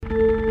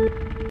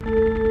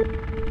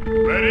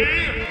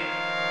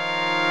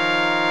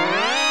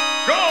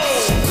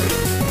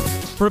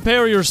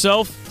Prepare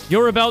yourself.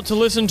 You're about to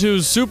listen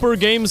to Super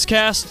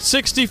GamesCast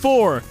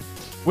 64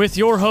 with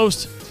your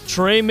host,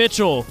 Trey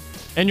Mitchell,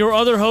 and your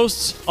other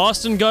hosts,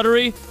 Austin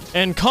Guttery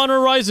and Connor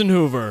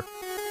Reisenhoover.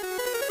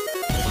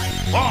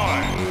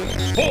 5,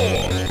 4,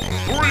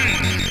 3,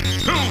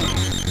 2,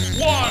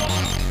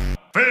 1,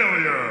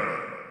 failure!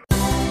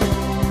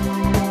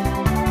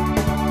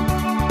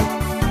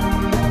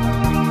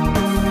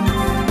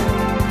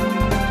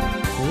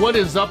 What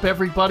is up,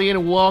 everybody,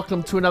 and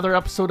welcome to another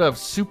episode of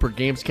Super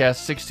GamesCast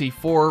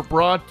 64,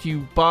 brought to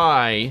you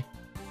by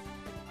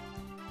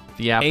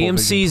the Apple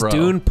AMC's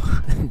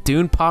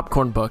Dune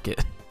Popcorn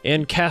Bucket.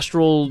 And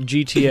Castrol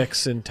GTX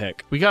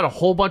Syntec. We got a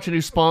whole bunch of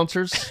new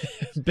sponsors.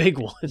 Big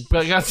ones.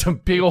 But I got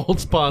some big old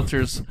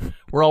sponsors.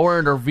 We're all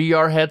wearing our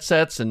VR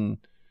headsets, and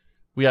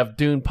we have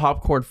Dune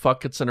Popcorn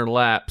Buckets in our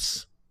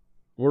laps.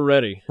 We're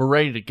ready. We're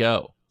ready to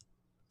go.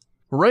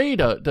 We're ready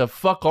to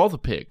fuck all the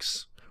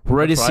pigs. We're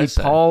ready to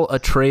see Paul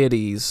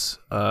Atreides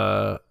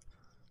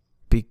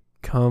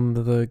become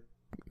the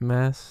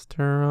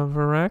Master of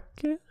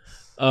Arrakis.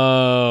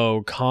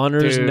 Oh,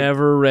 Connor's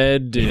never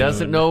read Dune. He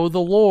doesn't know the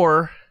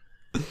lore.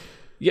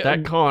 Yeah,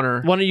 that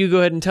Connor. Why don't you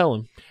go ahead and tell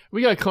him?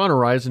 We got Connor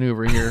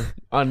Reisenhoover here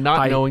on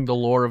not knowing the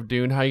lore of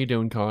Dune. How you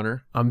doing,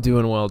 Connor? I'm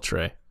doing well,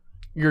 Trey.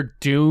 You're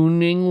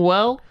Duning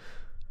well?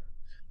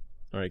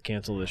 All right,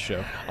 cancel this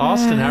show.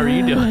 Austin, how are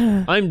you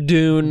doing? I'm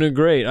Dune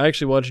great. I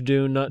actually watched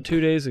Dune not 2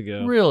 days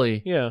ago.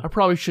 Really? Yeah. I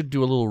probably should do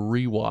a little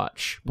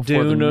rewatch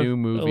before the new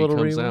movie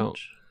comes out.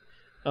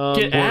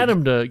 Get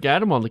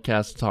Adam on the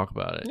cast to talk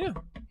about it. Yeah.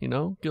 You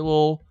know, get a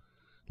little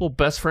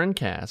best friend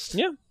cast.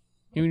 Yeah.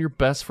 You and your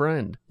best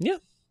friend. Yeah.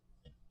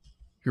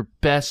 Your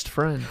best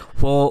friend.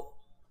 Well,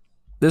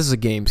 this is a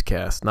games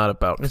cast, not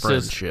about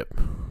friendship.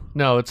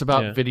 No, it's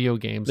about video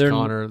games,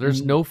 Connor.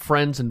 There's no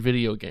friends in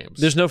video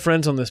games. There's no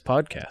friends on this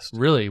podcast.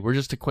 Really, we're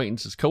just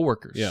acquaintances,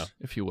 coworkers,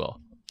 if you will.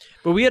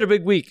 But we had a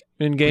big week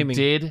in gaming.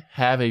 We did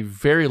have a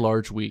very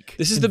large week.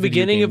 This is the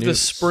beginning of the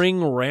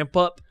spring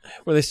ramp-up,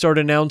 where they start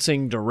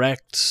announcing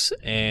directs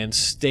and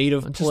state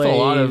of plays. Just a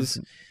lot of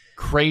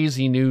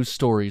crazy news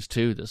stories,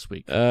 too, this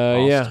week.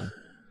 Yeah.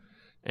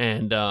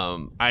 And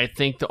I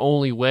think the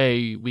only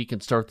way we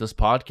can start this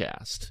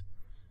podcast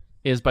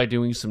is by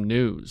doing some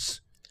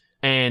news.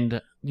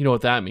 And you know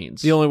what that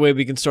means. The only way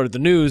we can start the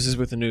news is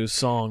with a news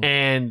song.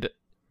 And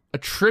a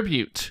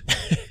tribute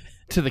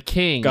to the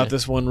king. Got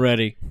this one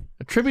ready.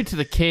 A tribute to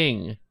the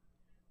king.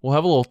 We'll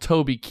have a little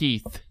Toby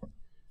Keith.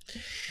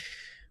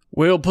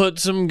 We'll put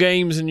some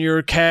games in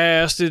your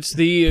cast. It's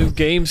the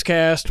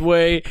GamesCast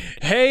way.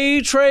 Hey,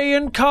 Trey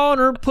and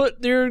Connor,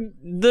 put the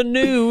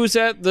news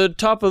at the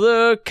top of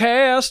the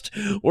cast.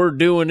 We're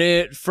doing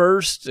it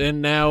first,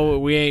 and now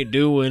we ain't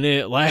doing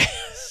it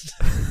last.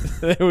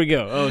 There we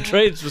go. Oh,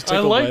 Trey was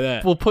tickled by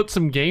that. We'll put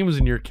some games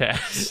in your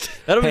cast.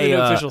 That'll be the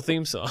new official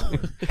theme song.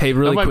 Hey,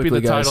 really quickly, that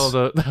might be the guys,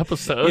 title of the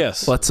episode.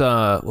 Yes.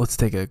 Let's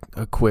take a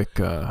quick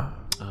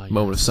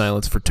moment of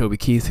silence for Toby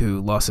Keith, who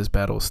lost his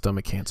battle with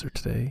stomach cancer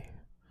today.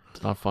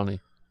 It's not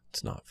funny.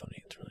 It's not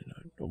funny. It's really not.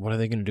 What are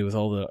they going to do with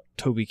all the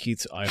Toby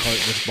Keith's I Heart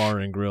This Bar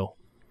and Grill?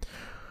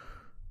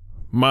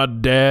 My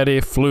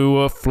daddy flew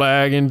a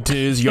flag into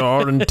his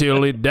yard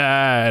until he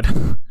died.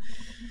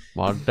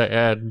 My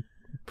dad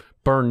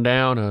burned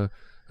down a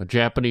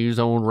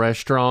Japanese-owned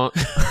restaurant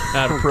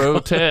out of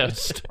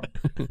protest.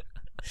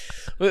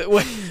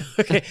 Wait,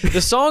 okay,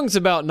 the song's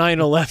about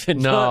 9/11.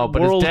 No,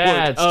 but his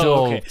dad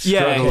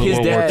his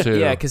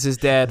dad, because his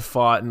dad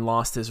fought and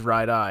lost his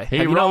right eye.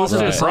 He lost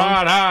his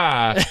right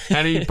eye,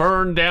 and he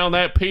burned down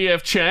that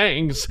P.F.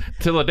 Chang's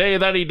till the day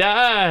that he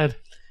died.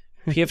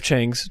 P.F.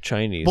 Chang's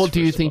Chinese. Well,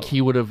 do you think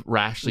he would have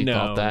rashly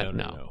thought that?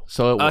 No.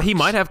 So he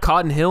might have.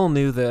 Cotton Hill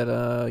knew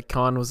that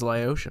Khan was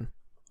Laotian.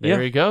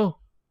 There you go.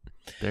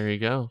 There you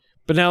go.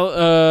 But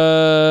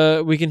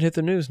now we can hit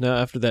the news now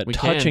after that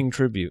touching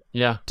tribute.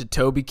 Yeah. To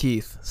Toby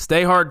Keith.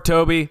 Stay hard,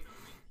 Toby.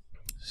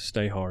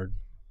 Stay hard.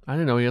 I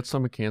didn't know he had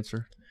stomach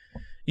cancer.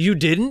 You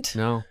didn't?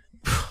 No.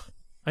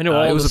 I know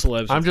all the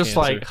celebs. I'm just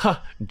like,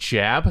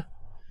 jab?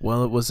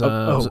 Well, it was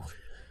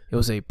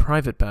a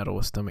private battle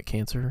with stomach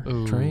cancer,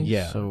 Trey.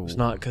 Yeah. So it's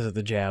not because of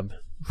the jab.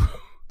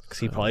 Because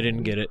he probably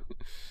didn't get it.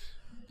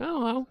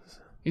 Oh, well.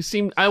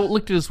 I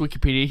looked at his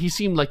Wikipedia. He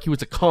seemed like he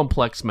was a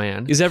complex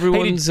man. Is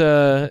everyone's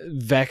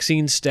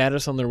vaccine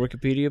status on their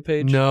Wikipedia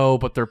page? No,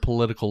 but their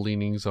political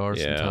leanings are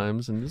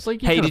sometimes. And it's like,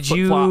 did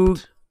you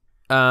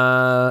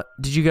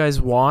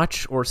guys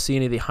watch or see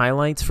any of the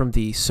highlights from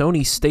the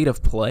Sony State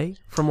of Play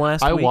from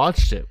last week? I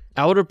watched it.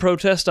 Out of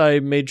protest, I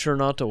made sure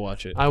not to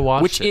watch it. I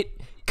watched it. Which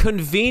it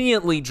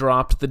conveniently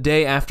dropped the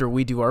day after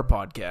we do our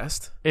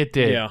podcast. It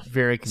did. Yeah.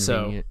 Very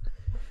convenient.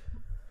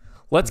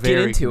 Let's get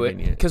into it,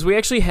 because we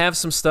actually have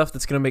some stuff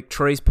that's going to make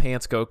Trey's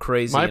pants go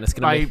crazy.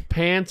 My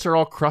pants are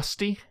all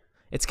crusty.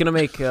 It's going to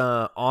make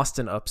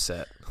Austin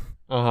upset.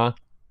 Let's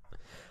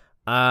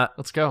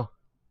go.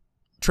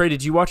 Trey,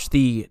 did you watch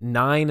the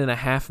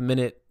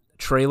 9.5-minute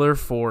trailer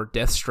for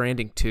Death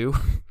Stranding 2?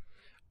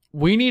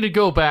 We need to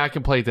go back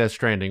and play Death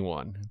Stranding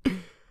 1.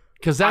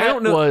 Because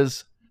that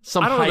was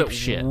some hype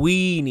shit.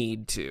 We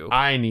need to.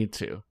 I need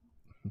to.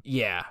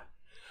 Yeah.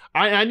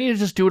 I need to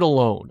just do it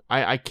alone.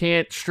 I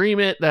can't stream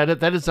it. That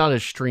is not a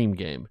stream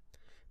game.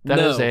 That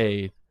is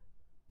a...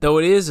 Though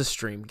it is a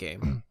stream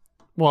game.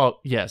 Well,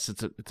 yes,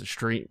 it's a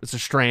stream. It's a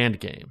strand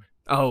game.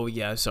 Oh,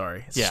 yeah,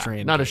 sorry. It's a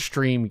strand not game. a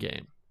stream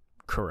game.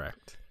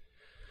 Correct.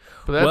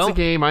 But that's a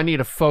game I need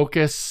to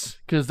focus,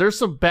 because there's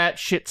some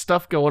batshit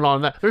stuff going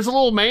on. There's a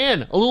little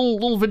man, a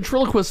little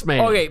ventriloquist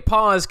man. Okay,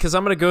 pause, because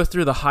I'm going to go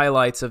through the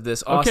highlights of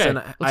this.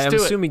 Austin, I am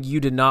assuming you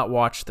did not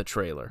watch the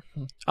trailer.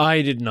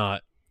 I did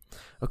not.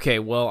 Okay,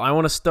 well, I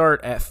want to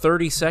start at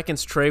 30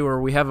 seconds, Trey, where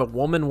we have a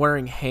woman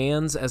wearing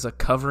hands as a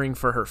covering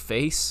for her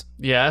face.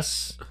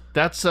 Yes,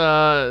 that's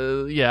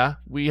yeah.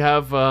 We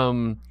have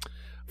I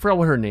forgot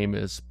what her name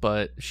is,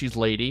 but she's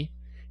lady,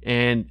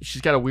 and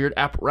she's got a weird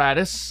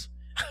apparatus.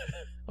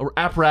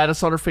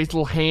 Apparatus on her face,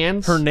 little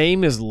hands. Her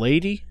name is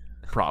Lady?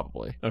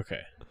 Probably.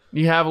 Okay.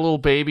 You have a little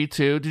baby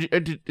too.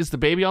 Is the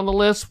baby on the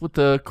list with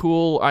the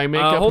cool eye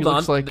makeup? Hold on.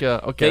 Looks like,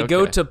 okay. They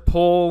go to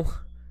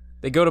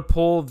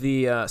pull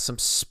the some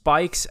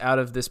spikes out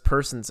of this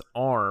person's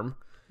arm.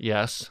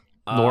 Yes.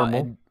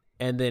 Normal.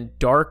 And then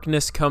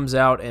darkness comes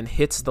out and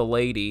hits the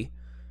lady,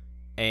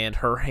 and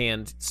her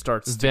hand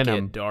starts to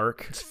get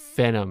dark. It's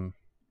Venom.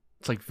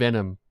 It's like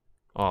Venom.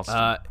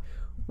 Awesome.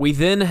 We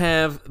then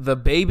have the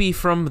baby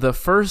from the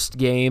first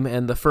game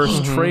and the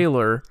first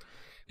trailer.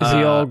 Is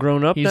he all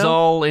grown up He's now?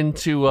 all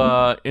into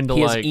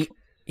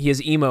he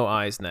has emo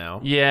eyes now.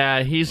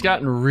 Yeah, he's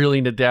gotten really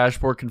into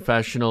Dashboard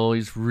Confessional.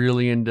 He's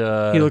really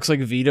into... He looks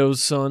like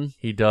Vito's son.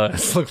 He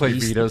does look like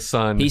Vito's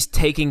son. He's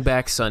taking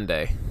back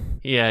Sunday.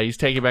 Yeah, he's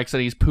taking back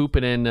Sunday. He's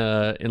pooping in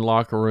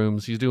locker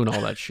rooms. He's doing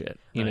all that shit.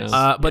 You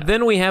know. But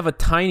then we have a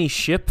tiny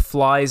ship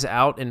flies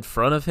out in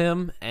front of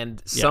him,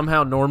 and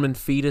somehow Norman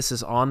Fetus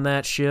is on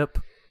that ship.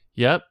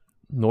 Yep,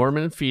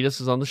 Norman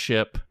Fetus is on the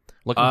ship.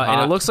 Looking hot.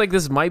 And it looks like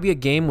this might be a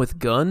game with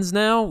guns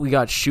now. We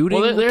got shooting.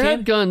 Well, there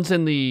had guns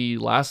in the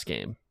last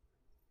game.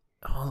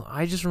 Oh,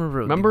 I just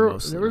remember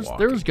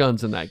there was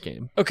guns in that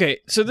game. Okay,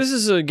 so this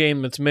is a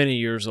game that's many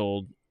years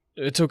old.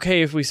 It's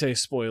okay if we say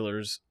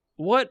spoilers.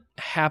 What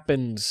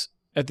happens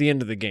at the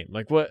end of the game?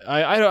 Like, what?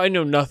 I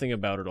know nothing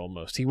about it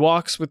almost. He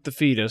walks with the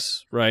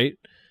fetus, right?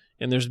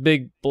 And there's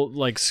big,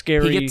 like,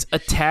 scary... He gets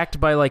attacked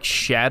by, like,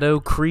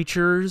 shadow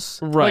creatures.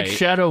 Right. Like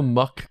shadow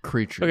muck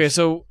creatures. Okay,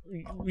 so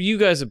you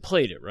guys have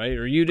played it, right?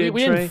 Or you did,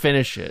 We didn't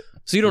finish it.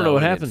 So you don't know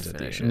what happens at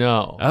the end?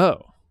 No.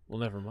 Oh. Well,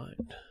 never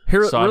mind.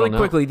 Here, So I really don't know.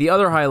 quickly, the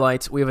other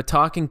highlights, we have a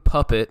talking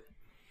puppet.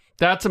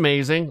 That's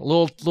amazing.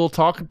 Little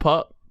talking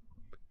pup.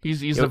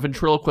 He's a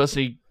ventriloquist.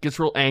 He gets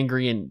real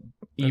angry and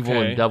evil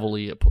and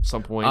devilly at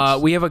some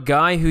points. We have a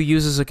guy who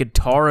uses a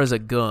guitar as a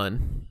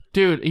gun.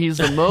 Dude, he's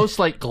the most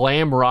like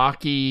glam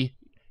rocky,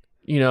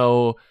 you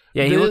know.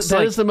 Yeah, he looks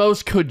like... is the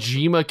most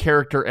Kojima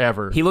character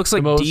ever. He looks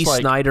like D.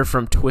 Snyder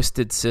from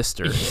Twisted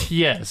Sister.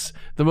 Yes,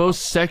 the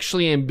most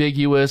sexually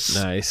ambiguous.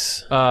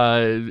 Nice.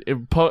 I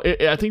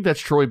think that's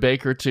Troy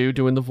Baker too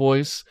doing the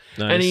voice.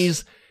 Nice. And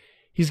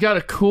he's got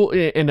a cool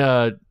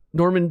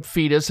Norman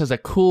Fetus has a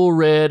cool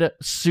red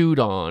suit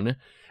on,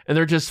 and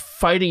they're just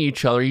fighting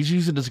each other. He's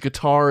using his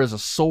guitar as a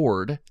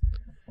sword.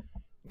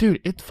 Dude,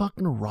 it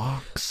fucking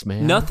rocks,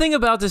 man. Nothing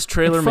about this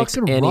trailer makes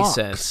any rocks.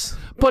 sense.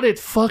 But it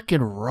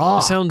fucking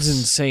rocks. It sounds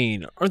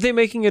insane. Are they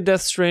making a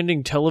Death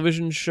Stranding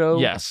television show?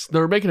 Yes,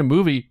 they're making a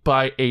movie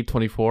by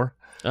A24.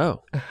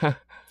 Oh.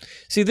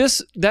 See,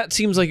 that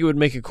seems like it would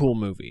make a cool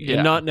movie,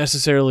 and not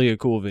necessarily a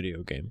cool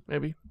video game.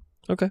 Maybe.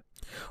 Okay.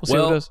 We'll see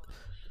what it does.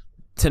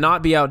 To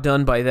not be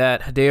outdone by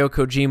that, Hideo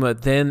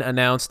Kojima then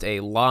announced a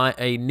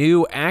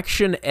new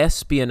action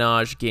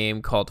espionage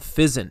game called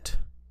Fizzant.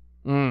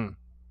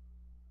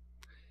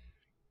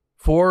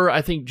 For,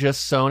 I think,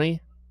 just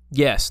Sony?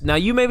 Yes. Now,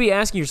 you may be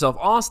asking yourself,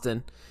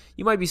 Austin,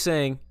 you might be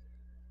saying,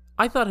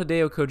 I thought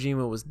Hideo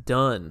Kojima was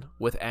done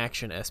with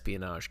action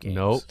espionage games.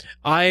 Nope.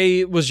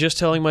 I was just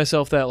telling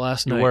myself that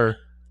last night. You were.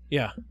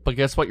 Yeah. But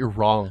guess what? You're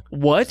wrong.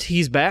 What?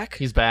 He's back?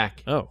 He's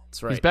back. Oh.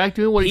 That's right. He's back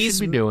doing what he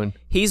should be doing.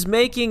 He's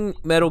making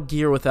Metal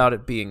Gear without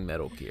it being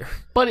Metal Gear.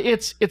 But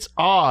it's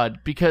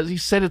odd, because he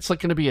said it's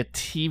like going to be a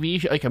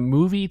TV, like a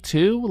movie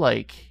too,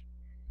 like...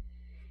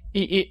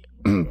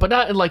 but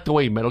not in like the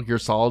way Metal Gear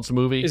Solid's a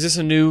movie. Is this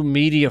a new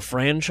media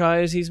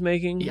franchise he's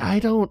making? Yeah, I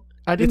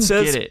didn't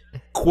get it.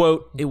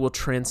 Quote, it will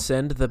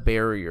transcend the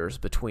barriers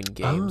between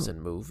games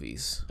and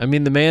movies. I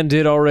mean, the man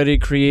did already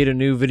create a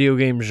new video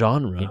game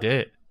genre. He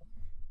did.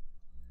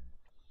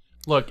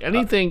 Look,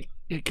 anything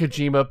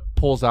Kojima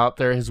pulls out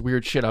there, his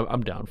weird shit,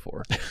 I'm down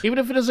for. Even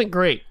if it isn't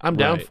great, I'm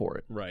down for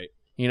it. Right.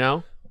 You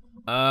know?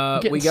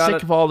 I'm getting We got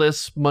sick of all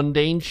this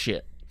mundane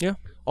shit. Yeah.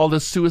 All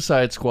this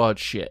Suicide Squad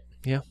shit.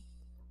 Yeah.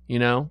 You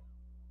know?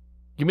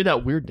 Give me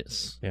that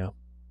weirdness. Yeah.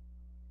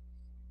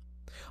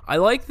 I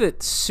like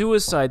that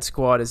Suicide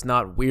Squad is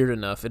not weird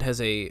enough. It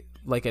has an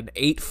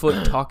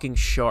 8-foot talking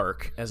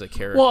shark as a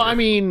character. Well, I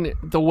mean,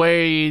 the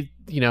way,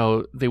 you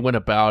know, they went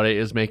about it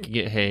is making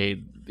it,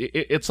 hey,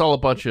 it's all a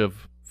bunch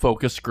of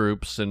focus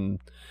groups and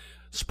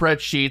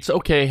spreadsheets.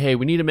 Okay, hey,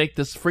 we need to make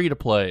this free to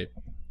play.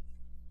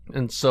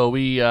 And so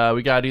we got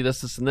to do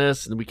this, and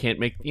this, and we can't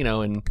make, you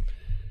know, and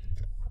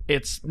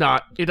it's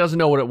not. It doesn't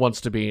know what it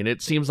wants to be, and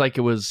it seems like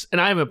it was. And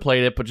I haven't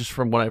played it, but just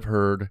from what I've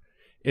heard,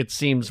 it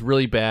seems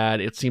really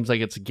bad. It seems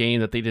like it's a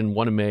game that they didn't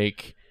want to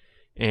make,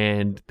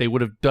 and they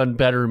would have done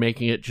better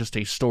making it just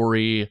a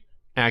story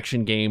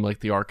action game like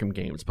the Arkham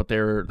games. But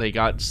they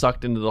got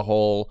sucked into the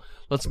whole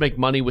let's make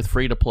money with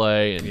free to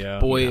play.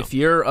 And Boy, if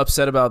you're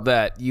upset about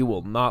that, you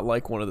will not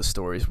like one of the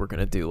stories we're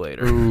gonna do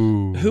later.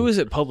 Who is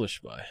it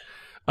published by?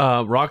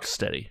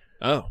 Rocksteady.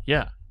 Oh,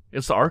 Yeah,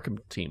 it's the Arkham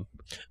team.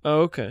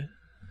 oh, okay.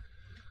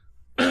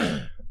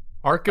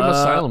 Arkham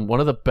Asylum, one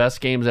of the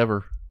best games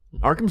ever.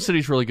 Arkham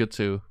City's really good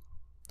too.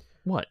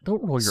 What?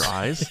 Don't roll your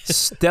eyes.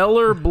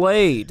 Stellar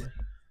Blade.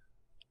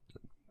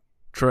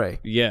 Trey,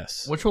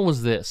 Yes. Which one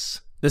was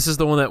this? this is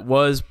the one that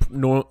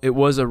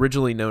was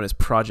originally known as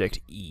Project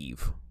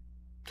Eve.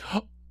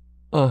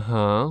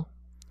 Uh-huh.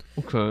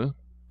 Okay.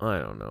 I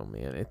don't know,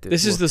 man.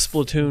 This is the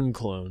Splatoon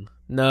clone.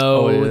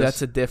 No, it is?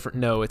 that's a different.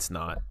 No, it's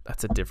not.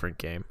 That's a different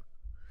game.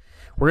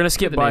 We're gonna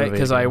skip the by name it of it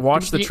because I again.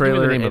 watched the Give me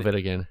trailer. the name and of it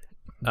again.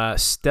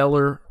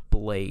 Stellar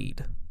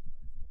Blade.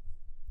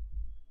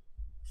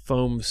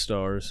 Foam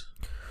stars.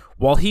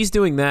 While he's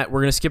doing that,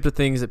 we're gonna skip to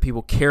things that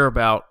people care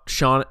about.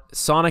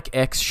 Sonic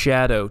X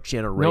Shadow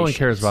Generation. No one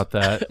cares about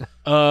that.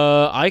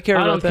 I care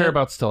I about don't that. care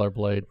about Stellar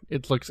Blade.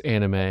 It looks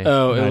anime.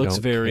 Oh, and it I looks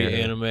don't very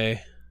care. anime.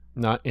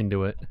 Not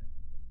into it.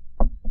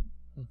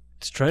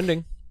 It's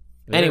trending.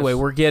 Anyway, It is.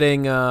 we're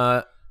getting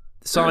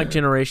Sonic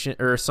Generations.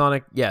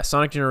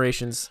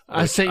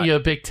 I sent you a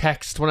big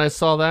text when I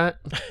saw that.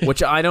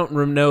 Which I don't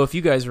know if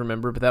you guys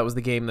remember, but that was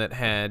the game that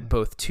had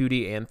both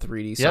 2D and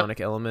 3D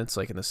Sonic elements,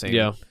 like in the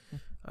same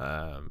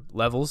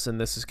levels. And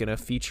this is going to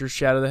feature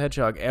Shadow the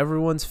Hedgehog,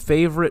 everyone's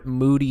favorite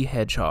moody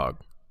hedgehog.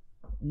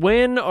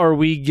 When are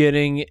we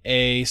getting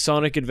a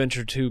Sonic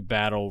Adventure 2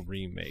 Battle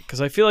remake?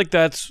 Because I feel like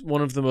that's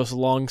one of the most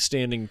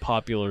long-standing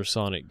popular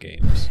Sonic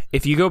games.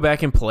 If you go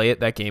back and play it,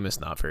 that game is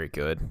not very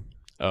good.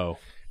 Oh.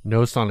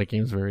 No Sonic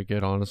game's very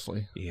good,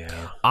 honestly.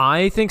 Yeah.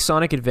 I think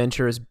Sonic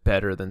Adventure is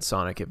better than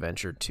Sonic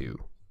Adventure 2.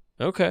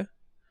 Okay.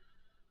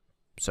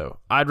 So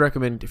I'd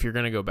recommend if you're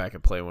going to go back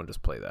and play one,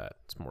 just play that.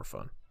 It's more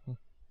fun.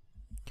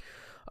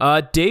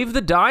 Dave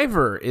the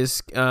Diver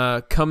is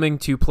coming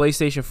to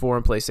PlayStation 4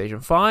 and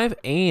PlayStation 5,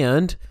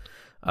 and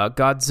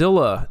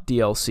Godzilla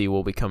DLC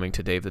will be coming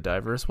to Dave the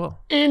Diver as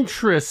well.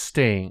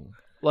 Interesting.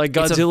 Like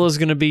It's a- Godzilla's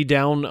going to be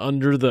down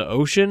under the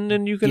ocean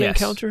and you can Yes.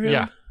 encounter him?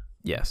 Yeah.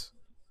 Yes.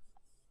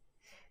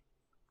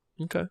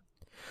 Okay.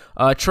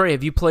 Trey,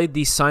 have you played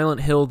the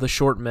Silent Hill: The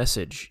Short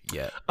Message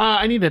yet?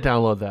 I need to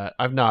download that.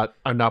 I've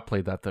not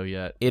played that though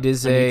yet. It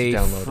is I need a to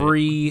download it.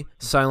 free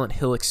Silent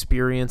Hill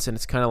experience, and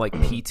it's kind of like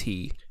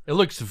PT. It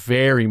looks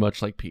very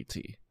much like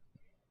PT.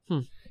 Hmm.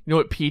 You know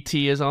what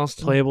PT is,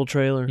 Austin? Playable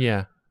trailer.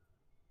 Yeah.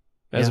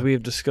 As Yeah. we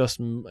have discussed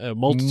a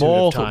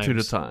multitude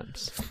of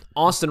times.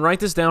 Austin, write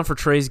this down for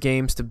Trey's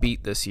games to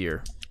beat this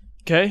year.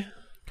 Okay.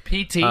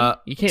 PT. You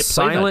can't play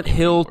Silent that game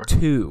Hill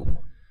anymore.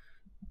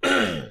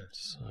 2.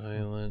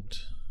 Silent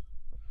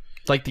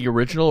Like the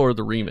original or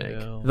the remake?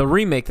 Hill. The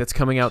remake that's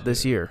coming out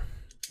this year.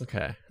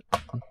 Okay.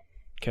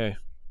 Okay.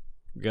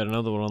 We got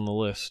another one on the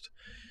list.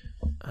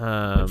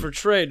 Um, For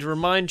Trey, to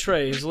remind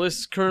Trey, his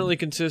list currently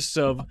consists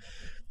of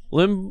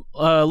Limbo,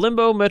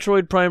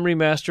 Metroid Prime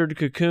Remastered,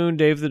 Cocoon,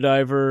 Dave the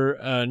Diver,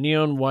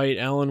 Neon White,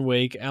 Alan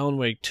Wake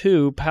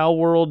 2, Pal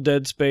World,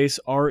 Dead Space,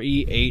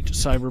 RE8,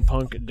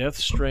 Cyberpunk, Death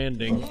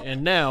Stranding,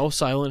 and now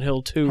Silent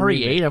Hill 2.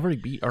 RE8? I've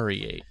already beat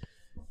RE8.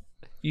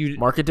 You,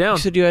 mark it down.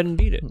 you said you hadn't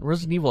beat it.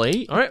 Resident Evil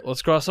 8? All right,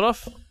 let's cross it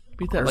off.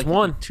 Beat that There's like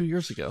one. 2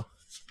 years ago.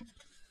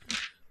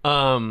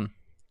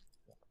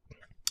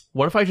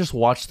 What if I just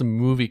watched the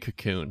movie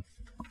Cocoon?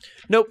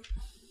 Nope.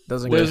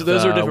 Doesn't go.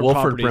 Those are different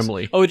Wilford properties.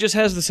 Brimley. Oh, it just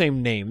has the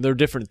same name. They're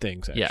different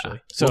things, actually. Yeah.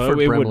 So Wilford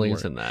it Brimley wouldn't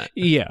is work. in that.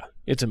 Yeah,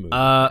 it's a movie.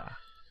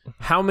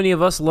 How many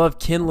of us love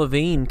Ken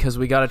Levine because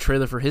we got a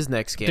trailer for his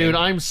next game? Dude,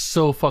 I'm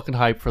so fucking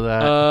hyped for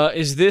that.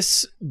 Is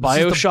this This is the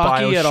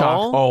Bioshocky at Bioshock-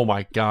 all? Oh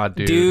my god,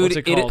 dude. Dude, What's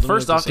it called?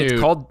 first Let me off, look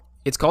this up.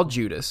 it's called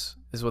Judas,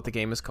 is what the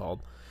game is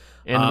called.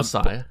 And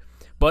Messiah.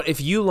 But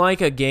if you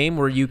like a game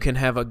where you can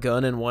have a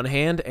gun in one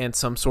hand and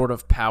some sort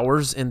of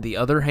powers in the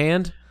other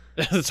hand,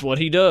 That's what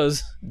he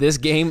does. this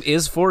game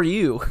is for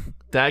you.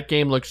 That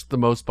game looks the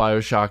most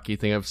Bioshocky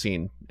thing I've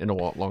seen in a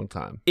long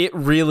time. It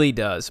really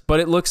does. But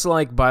it looks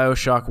like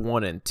BioShock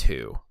 1 and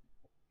 2.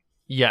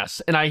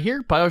 Yes, and I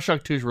hear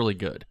Bioshock 2 is really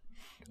good.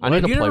 I What?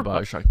 need to You play never-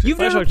 Bioshock 2. You've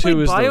never BioShock 2 played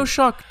is the-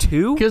 BioShock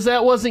 2? Because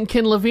that wasn't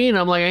Ken Levine.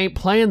 I'm like, I ain't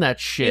playing that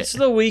shit. It's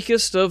the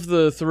weakest of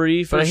the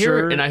three, for but I hear,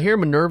 sure. and I hear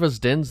Minerva's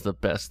Den's the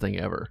best thing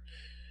ever.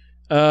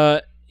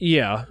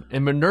 Yeah.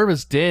 And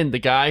Minerva's Den, the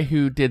guy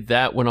who did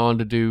that went on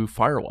to do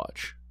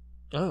Firewatch.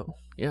 Oh.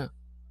 Yeah. And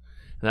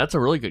that's a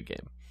really good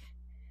game.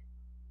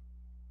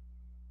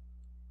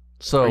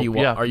 So, Are you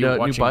yeah, watching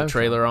the Bioshock.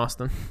 trailer,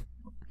 Austin?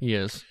 He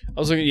is. I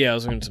was looking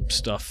at some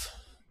stuff.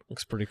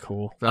 Looks pretty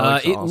cool.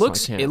 That It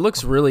awesome. I can't-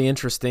 looks really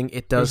interesting.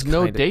 It does. There's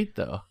no kinda- date,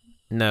 though.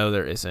 No,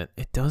 there isn't.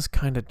 It does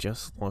kind of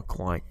just look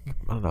like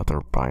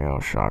another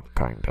BioShock,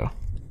 kind of.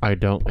 I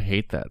don't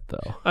hate that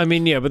though. I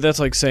mean, yeah, but that's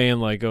like saying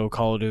like, oh,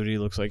 Call of Duty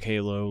looks like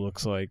Halo,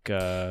 looks like.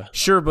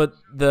 Sure, but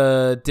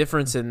the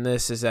difference in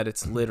this is that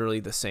it's literally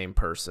the same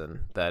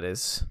person that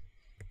is.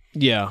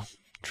 Yeah,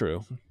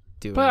 true.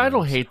 Doing But I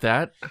don't those. hate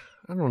that.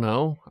 I don't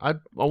know. I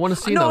want to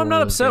see. No, that I'm one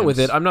not of those upset with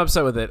games. it. I'm not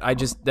upset with it. I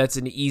just that's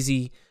an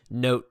easy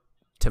note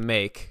to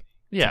make.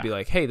 Yeah. To be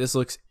like, hey, this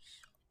looks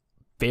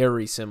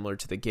very similar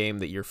to the game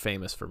that you're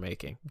famous for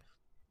making.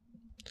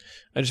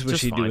 I just wish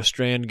Just he'd do fine. a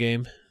Strand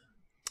game.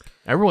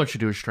 Everyone should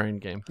do a strain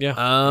game. Yeah.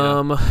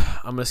 I'm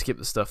gonna skip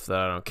the stuff that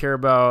I don't care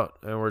about,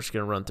 and we're just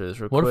gonna run through this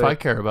real What quick. if I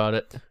care about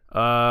it?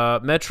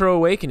 Metro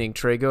Awakening,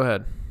 Trey, go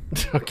ahead.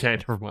 Okay,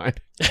 never mind.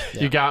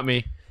 You got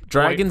me.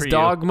 Dragon's for you.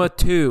 Dogma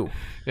 2.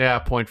 Yeah,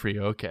 point for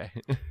you. Okay.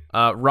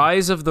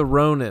 Rise of the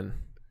Ronin.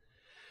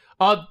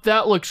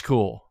 That looks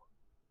cool.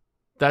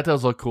 That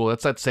does look cool.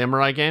 That's that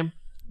samurai game.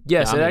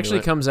 Yes, Yeah, I'm it into actually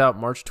it. comes out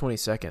March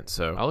 22nd.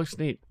 So, That looks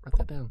neat. Write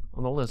that down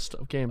on the list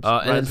of games. and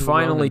Rise then of the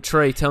finally, Ronin.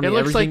 Trey, tell me it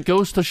looks everything. like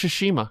Ghost of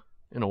Tsushima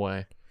in a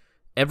way.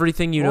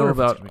 Everything you I know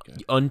wonder if it's about gonna be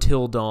good.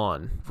 Until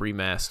Dawn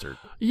remastered.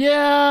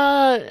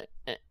 Yeah.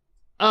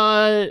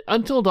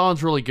 Until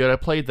Dawn's really good. I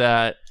played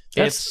that.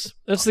 That's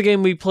the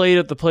game we played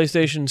at the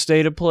PlayStation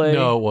State of Play.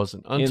 No, it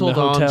wasn't. in the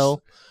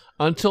hotel.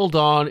 Until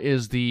Dawn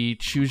is the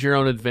choose your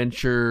own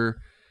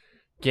adventure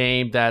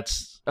game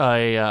that's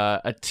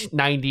a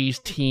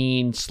 90s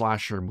teen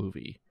slasher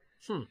movie.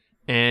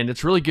 And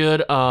it's really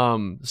good.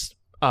 Rami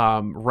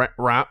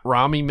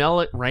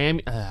Malek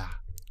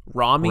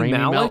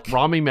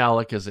Rami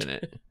Malek is in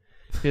it.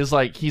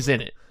 He's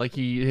in it. Like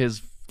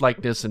his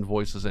likeness and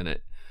voice is in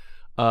it.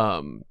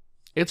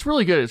 It's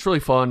really good. It's really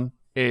fun.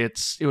 It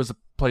was a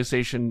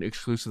PlayStation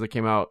exclusive that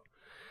came out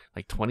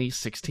like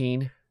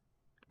 2016,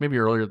 maybe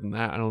earlier than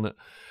that. I don't know.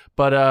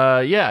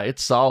 But yeah,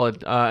 it's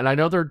solid. And I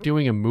know they're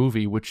doing a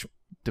movie, which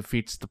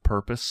defeats the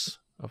purpose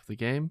of the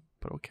game.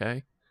 But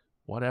okay,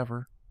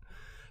 whatever.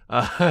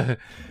 So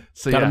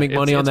Gotta make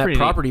money on that pretty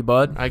property, neat.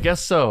 bud. I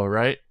guess so,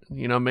 right?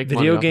 You know, make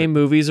money Video off game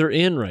movies are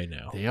in right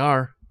now. it. They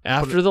are.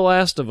 After The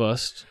Last of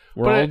Us,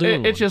 we're But all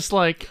doing it's one. just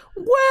like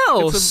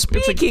Well, It's a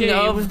speaking game.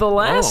 of The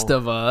Last Oh.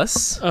 of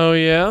Us, Oh,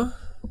 yeah?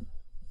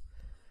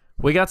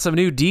 we got some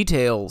new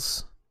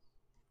details.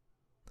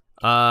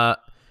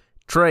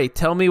 Trey,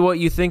 tell me what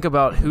you think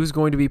about who's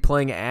going to be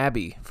playing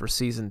Abby for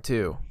season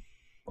 2.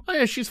 oh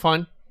yeah, she's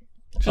fine.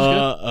 She's good.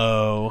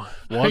 Uh-oh.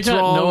 What's got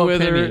wrong no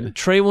with her? opinion.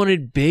 Trey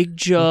wanted big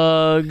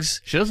jugs,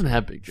 She doesn't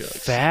have big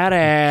jugs. fat She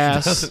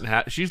ass, doesn't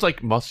have. She's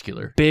like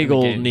muscular. big in the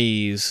old game.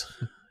 knees.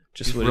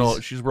 Just what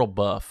he's... She's real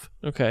buff.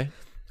 Okay.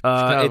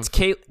 kind It's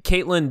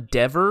Caitlin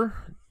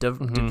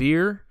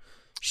DeVere.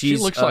 She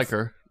looks like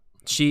her.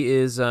 She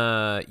is,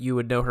 you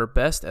would know her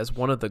best as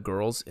one of the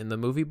girls in the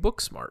movie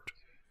Booksmart.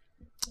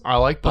 I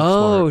like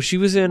Booksmart. Oh, she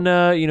was in,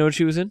 you know what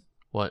she was in?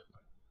 What?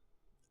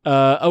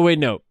 Oh, wait,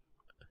 no.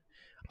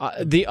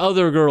 The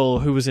other girl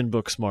who was in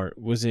Booksmart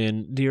was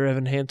in Dear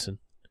Evan Hansen.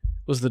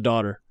 Was the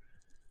daughter.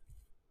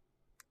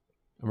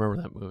 I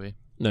remember that movie.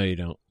 No, you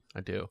don't.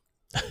 I do.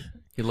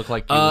 He looked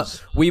like he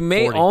was. We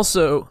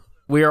 40.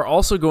 we are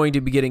also going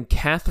to be getting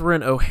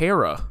Catherine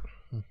O'Hara.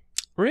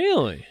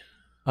 Really?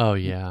 Oh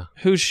yeah,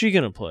 Who's she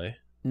going to play?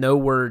 No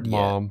word yet.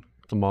 mom.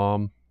 The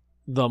mom.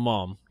 The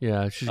mom.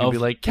 Yeah, she's gonna Of be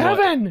like what?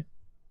 Kevin.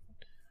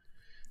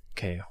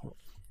 Okay.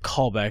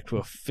 Call back to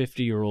a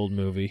 50-year-old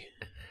movie.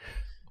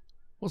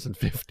 Wasn't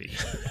 50.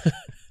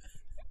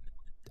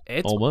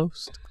 It's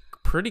Almost.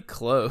 pretty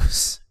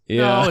close.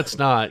 Yeah. No, it's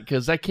not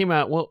because that came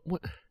out. What?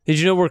 Did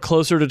you know we're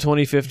closer to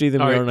 2050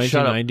 than we All are right,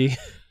 shut up.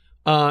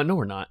 1990? No,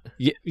 we're not.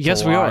 Yes,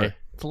 It's a we lie. are.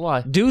 It's a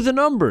lie. Do the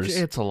numbers.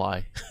 It's a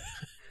lie.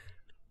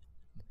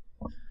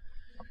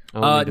 I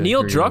don't need to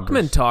Neil hear your Druckmann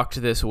numbers.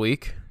 talked this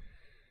week.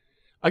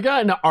 I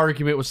got in an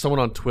argument with someone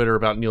on Twitter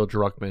about Neil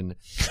Druckmann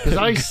because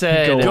I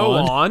said, Go Go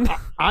on.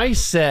 I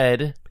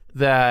said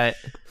that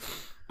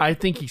I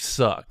think he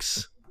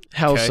sucks.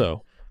 How Okay.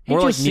 so? He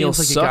More just like Neil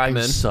seems like a guy who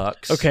Suckman.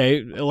 sucks. Okay,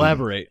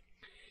 elaborate.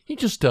 He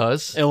just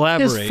does.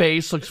 Elaborate. His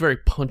face looks very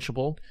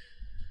punchable.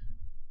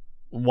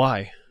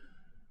 Why?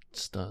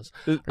 Just does.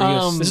 Are you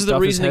gonna This is the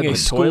stuff his head reasoning a in the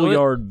toilet?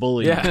 schoolyard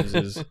bully Yeah.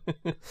 uses.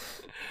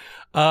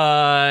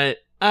 I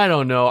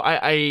don't know.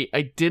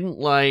 I didn't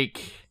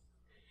like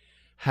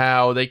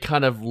how they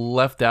kind of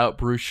left out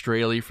Bruce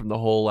Straley from the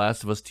whole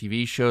Last of Us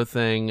TV show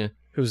thing.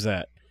 Who's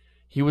that?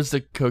 He was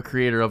the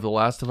co-creator of The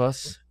Last of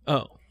Us,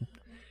 Oh.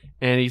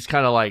 and he's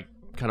kind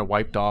of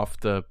wiped off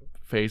the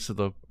face of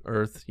the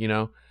earth, you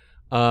know.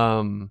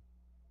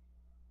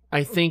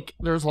 I think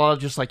there's a lot of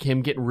just like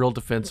him getting real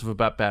defensive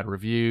about bad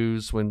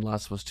reviews when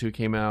Last of Us 2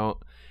 came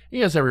out. He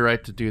has every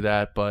right to do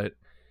that, but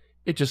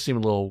it just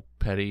seemed a little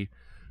petty.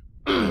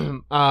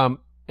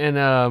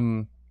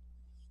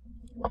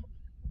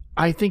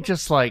 I think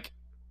just like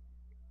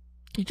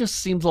he just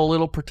seems a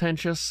little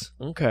pretentious,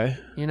 Okay.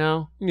 you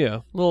know, Yeah.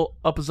 a little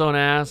up his own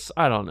ass.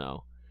 I don't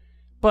know,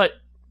 but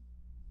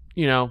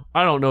you know,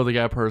 I don't know the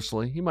guy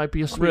personally. He might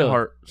be a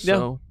sweetheart,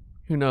 so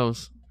who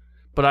knows?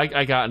 But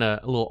I got in a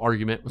little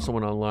argument with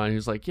someone online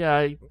who's like,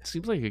 "Yeah, he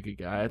seems like a good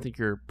guy. I think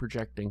you're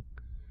projecting."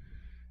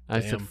 I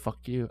said,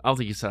 fuck you. I don't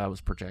think he said I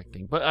was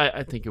projecting, but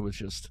I think it was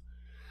just...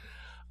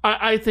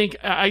 I think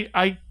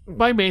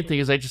my main thing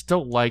is I just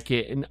don't like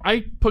it, and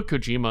I put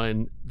Kojima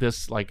in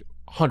this like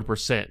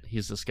 100%.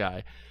 He's this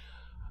guy.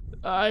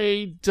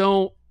 I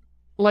don't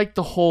like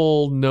the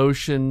whole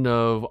notion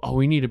of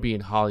we need to be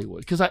in Hollywood,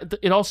 because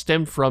it all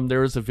stemmed from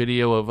there was a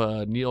video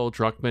of Neil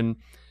Druckmann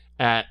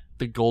at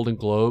the Golden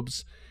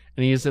Globes,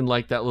 and he's in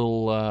like that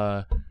little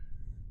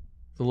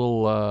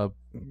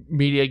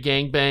media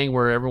gangbang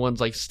where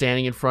everyone's like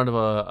standing in front of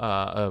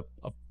a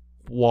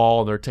wall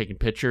and they're taking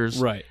pictures,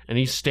 right? And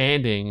he's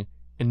standing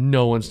and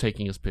no one's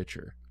taking his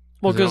picture.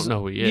 Well, because they don't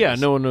know who he is. Yeah,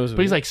 no one knows.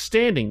 But he's like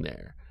standing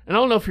there, and I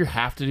don't know if you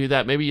have to do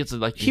that. Maybe it's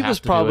like he was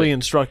probably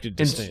instructed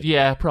to stand.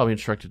 Yeah, probably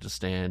instructed to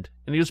stand,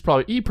 and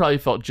he probably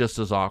felt just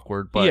as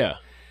awkward. But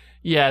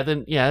yeah,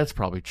 that's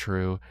probably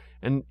true.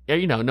 And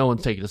no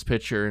one's taking his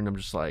picture, and I'm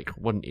just like,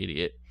 what an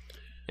idiot.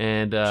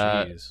 And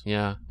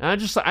yeah,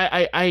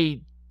 and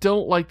I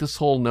don't like this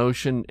whole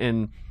notion,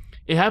 and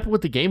it happened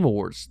with the Game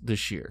Awards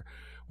this year,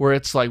 where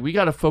it's like we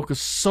got to focus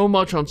so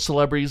much on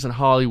celebrities in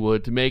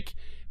Hollywood to make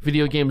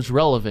video games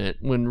relevant,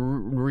 when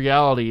in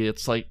reality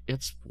it's like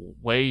it's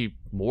way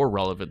more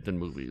relevant than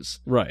movies,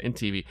 right? And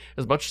TV.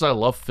 As much as I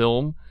love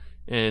film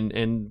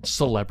and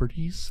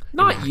celebrities,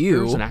 not and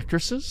you and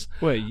actresses,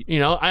 wait,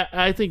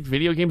 I think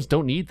video games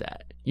don't need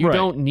that. You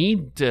don't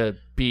need to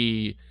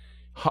be,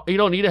 you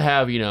don't need to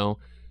have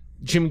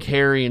Jim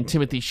Carrey and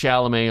Timothée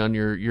Chalamet on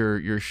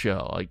your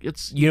show. Like,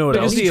 it's what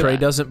else Trey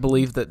doesn't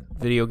believe that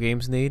video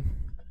games need?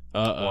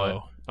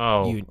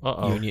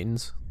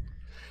 Unions.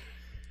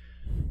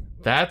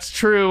 That's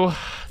true.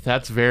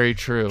 That's very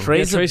true.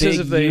 Trey's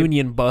a big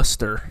union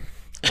buster.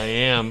 I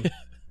am.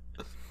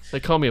 They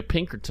call me a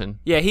Pinkerton.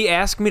 Yeah, he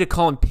asked me to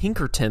call him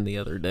Pinkerton the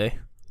other day.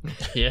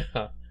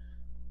 Yeah.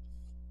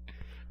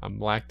 I'm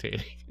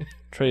lactating.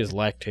 Trey is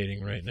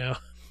lactating right now.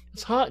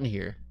 It's hot in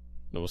here.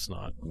 No, it's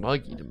not.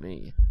 Muggy to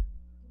me.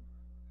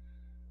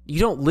 You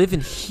don't live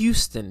in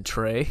Houston,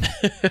 Trey.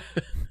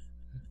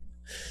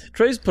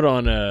 Trey's put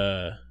on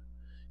a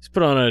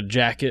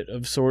jacket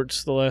of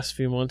sorts the last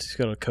few months. He's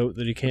got a coat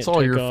that he can't take off. It's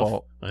all your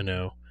fault. I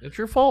know. It's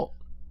your fault.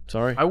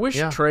 Sorry. I wish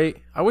Trey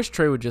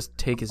would just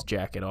take his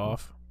jacket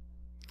off.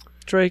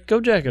 Trey, go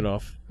jacket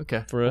off.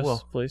 Okay. For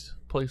us, please.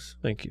 Please.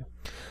 Thank you.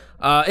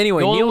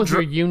 Anyway,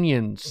 Neil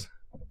unions.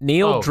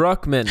 Neil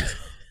Druckmann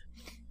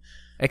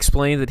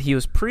explained that he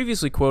was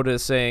previously quoted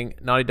as saying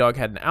Naughty Dog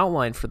had an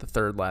outline for the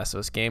third Last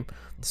of Us game.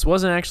 This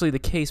wasn't actually the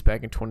case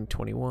back in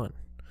 2021.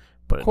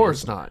 But of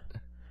course not.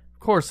 Of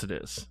course it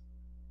is.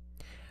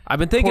 I've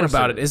been thinking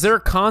about it. Is there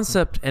a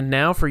concept? And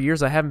now for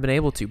years I haven't been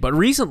able to. But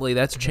recently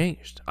that's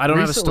changed. I don't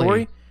have a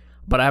story,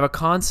 but I have a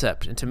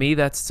concept. And to me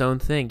that's its own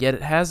thing. Yet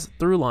it has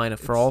through line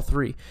for all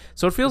three.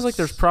 So it feels like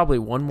there's probably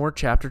one more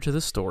chapter to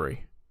the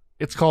story.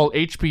 It's called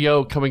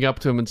HBO coming up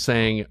to him and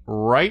saying,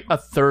 write a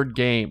third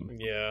game.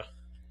 Yeah.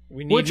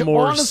 We need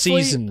more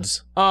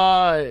seasons.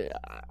 The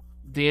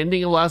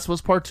ending of Last of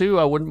Us Part 2,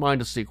 I wouldn't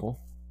mind a sequel.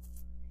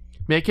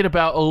 Make it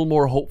about a little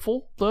more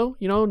hopeful, though.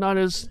 Not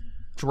as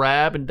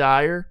drab and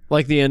dire.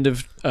 Like the end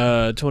of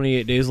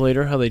 28 Days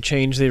Later, how they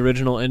changed the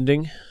original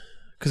ending.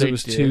 Because it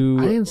was too...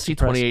 I didn't see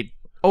 28...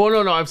 Oh,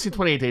 no, I've seen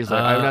 28 Days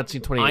Later. I have not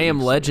seen 28 I Am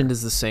Days Legend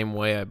is the same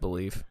way, I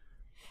believe.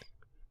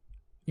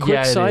 Quick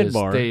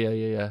sidebar.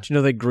 Yeah. Do you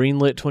know they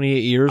greenlit 28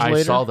 years later?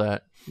 I saw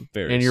that.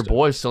 And your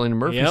boy, Cillian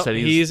Murphy, said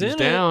he's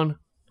down.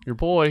 Your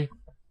boy.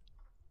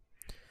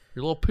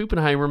 Your little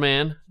Poopenheimer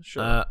man.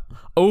 Sure.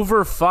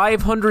 Over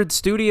 500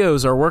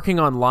 studios are working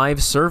on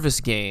live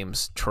service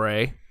games,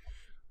 Trey.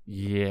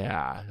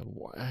 Yeah.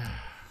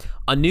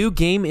 A new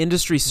game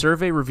industry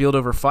survey revealed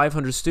over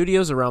 500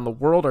 studios around the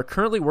world are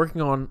currently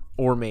working on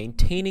or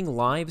maintaining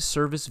live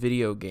service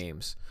video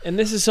games. And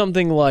this is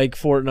something like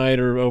Fortnite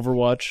or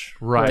Overwatch.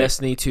 Right.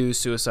 Destiny 2,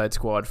 Suicide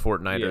Squad,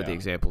 Fortnite are the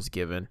examples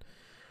given.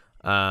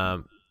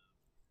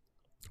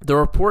 The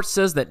report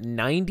says that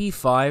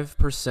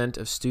 95%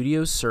 of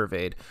studios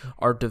surveyed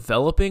are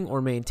developing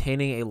or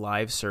maintaining a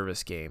live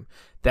service game.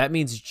 That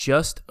means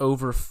just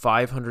over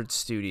 500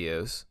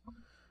 studios.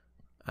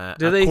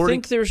 Do they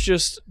think there's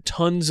just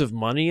tons of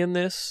money in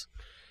this?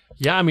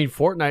 Yeah, I mean,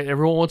 Fortnite,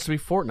 everyone wants to be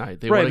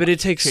Fortnite. Right, but it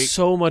takes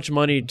so much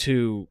money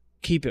to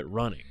keep it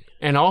running.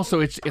 And also,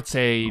 it's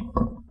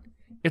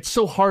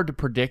so hard to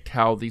predict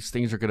how these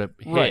things are going to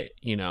hit, right.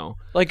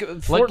 Like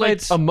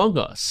Fortnite's... like Among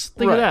Us.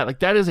 Think of that. Like,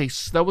 that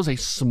was a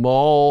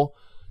small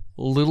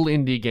little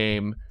indie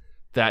game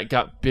that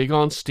got big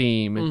on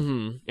Steam,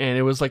 and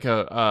it was like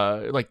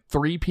like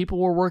 3 people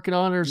were working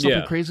on it or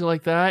something crazy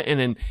like that, and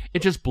then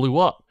it just blew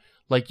up.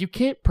 Like, you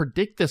can't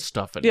predict this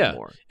stuff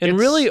anymore. Yeah, and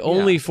really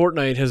only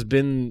Fortnite has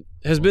been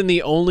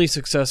the only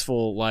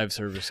successful live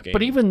service game.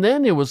 But even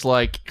then, it was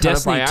like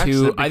Destiny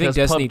 2. I think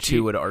Destiny PUBG,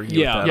 2 would argue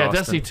with that. Yeah,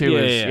 Destiny 2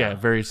 is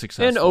very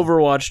successful. And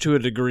Overwatch to a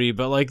degree,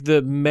 but like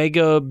the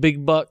mega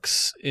big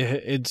bucks,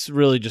 it's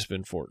really just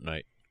been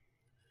Fortnite.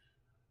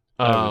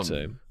 I would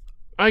say.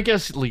 I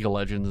guess League of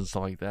Legends and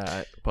stuff like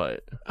that,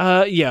 but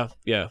yeah.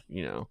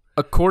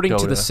 According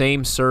to Dota. the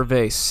same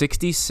survey,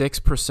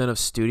 66% of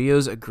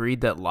studios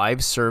agreed that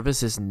live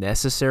service is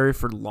necessary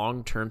for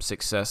long-term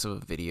success of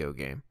a video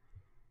game.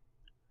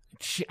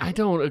 I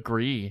don't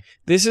agree.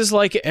 This is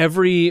like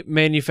every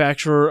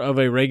manufacturer of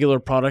a regular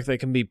product that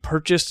can be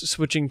purchased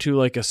switching to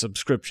like a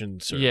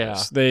subscription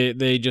service. Yeah.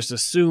 They just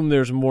assume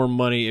there's more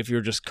money if you're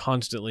just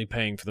constantly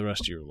paying for the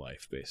rest of your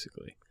life,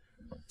 basically.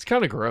 It's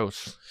kind of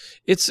gross.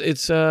 It's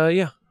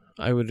yeah,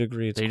 I would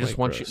agree. It's They just quite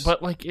want gross. you,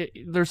 but like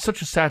there's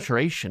such a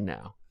saturation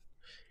now.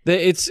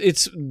 They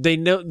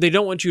know they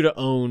don't want you to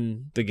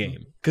own the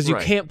game because you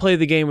Right. can't play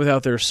the game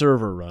without their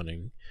server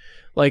running.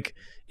 Like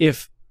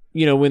if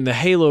when the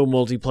Halo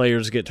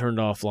multiplayers get turned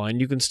offline,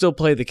 you can still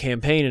play the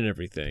campaign and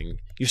everything.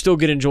 You still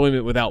get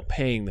enjoyment without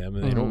paying them,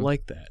 and they don't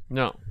like that.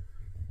 No.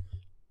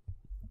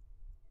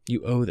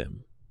 You owe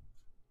them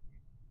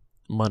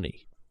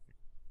money.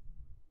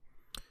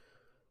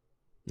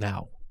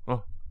 Now.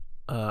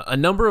 A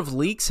number of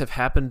leaks have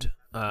happened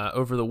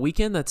over the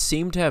weekend that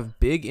seem to have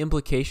big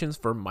implications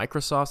for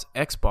Microsoft's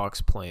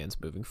Xbox plans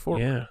moving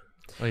forward. Yeah.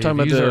 Talking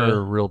about these the-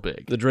 are real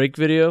big. The Drake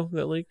video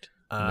that leaked?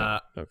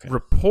 Okay.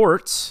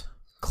 Reports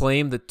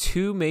claim the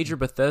two major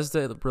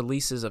Bethesda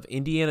releases of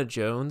Indiana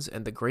Jones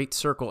and The Great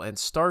Circle and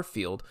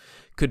Starfield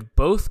could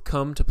both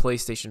come to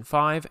PlayStation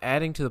 5,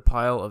 adding to the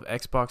pile of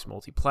Xbox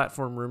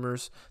multi-platform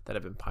rumors that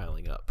have been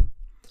piling up.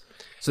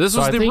 So this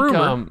was I the think,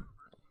 rumor.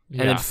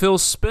 yeah. And then Phil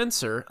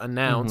Spencer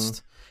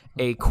announced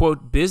a,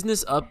 quote,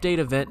 business update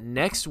event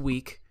next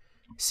week,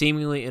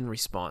 seemingly in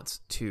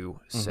response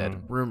to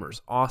said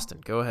rumors.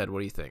 Austin, go ahead. What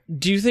do you think?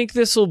 Do you think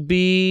this will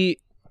be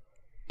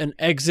an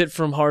exit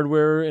from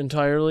hardware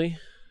entirely?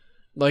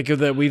 Like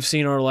that we've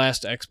seen our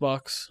last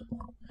Xbox?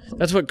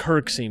 That's what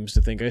Kirk seems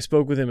to think. I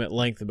spoke with him at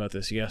length about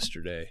this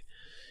yesterday.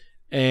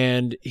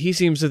 And he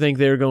seems to think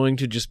they're going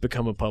to just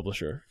become a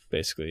publisher,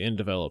 basically, and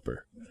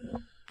developer.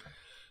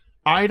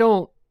 I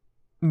don't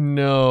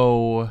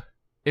know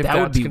if That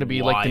would that's be going to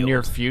be like the near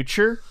wild.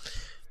 future.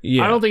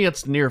 Yeah. I don't think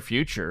it's near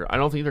future. I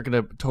don't think they're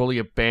going to totally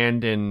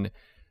abandon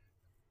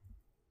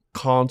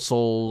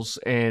consoles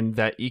and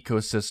that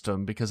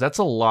ecosystem because that's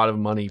a lot of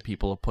money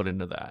people have put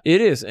into that.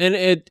 It is, and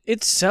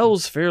it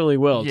sells fairly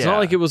well. It's Yeah. not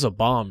like it was a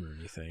bomb or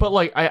anything. But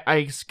like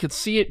I could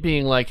see it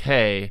being like,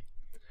 hey,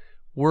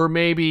 we're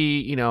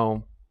maybe,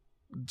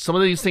 some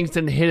of these things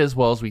didn't hit as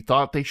well as we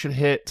thought they should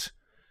hit.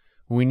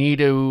 We need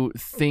to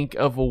think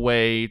of a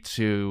way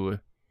to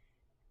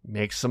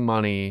make some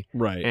money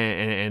right.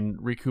 and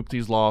recoup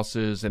these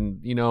losses. And,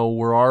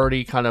 we're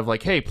already kind of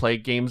like, hey, play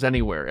games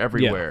anywhere,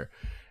 everywhere.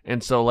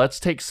 And so let's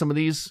take some of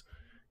these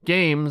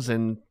games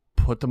and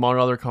put them on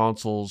other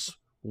consoles.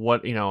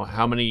 What,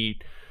 how many,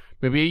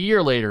 maybe a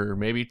year later,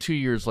 maybe 2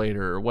 years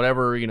later, or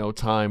whatever,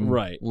 time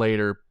Right.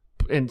 later.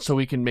 And so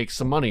we can make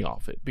some money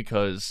off it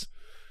because,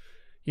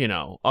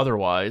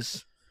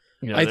 otherwise,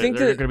 I think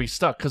they're that- going to be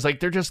stuck. Because, like,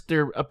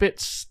 they're a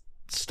bit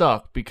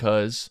stuck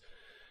because,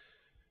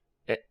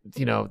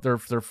 their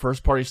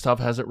first party stuff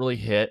hasn't really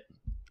hit.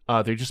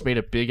 They just made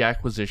a big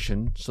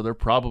acquisition, so they're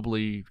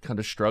probably kind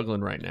of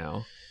struggling right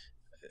now.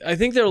 I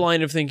think their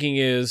line of thinking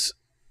is,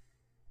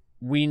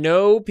 we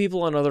know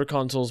people on other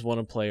consoles want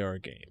to play our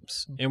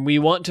games, and we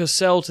want to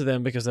sell to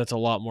them because that's a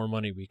lot more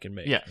money we can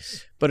make.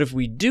 Yes. But if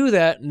we do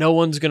that, no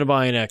one's going to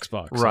buy an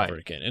Xbox Right. ever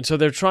again. And so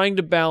they're trying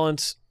to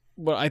balance,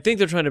 I think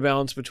they're trying to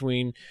balance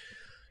between,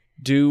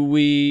 do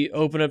we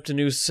open up to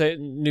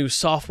new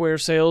software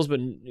sales but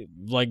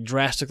like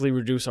drastically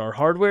reduce our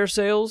hardware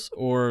sales,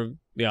 or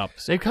the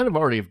opposite? They've kind of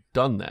already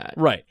done that.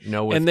 Right.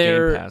 With And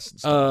they're, Game Pass and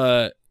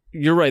stuff.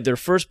 you're right, their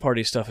first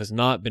party stuff has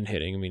not been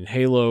hitting. I mean,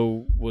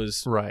 Halo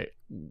was Right.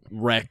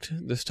 wrecked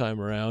this time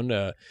around.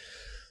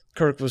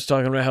 Kirk was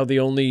talking about how the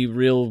only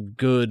real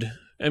good,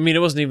 I mean, it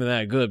wasn't even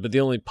that good, but the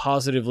only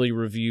positively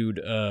reviewed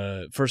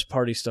first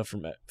party stuff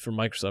from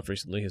Microsoft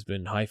recently has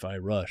been Hi-Fi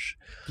Rush.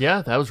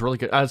 Yeah, that was really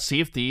good.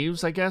 Sea of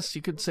Thieves, I guess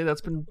you could say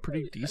that's been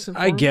pretty decent.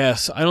 I for 'em.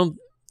 guess. I don't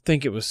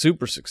think it was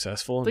super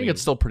successful. I think mean,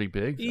 it's still pretty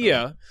big. though.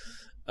 Yeah.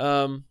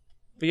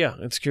 But yeah,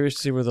 it's curious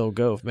to see where they'll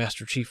go. If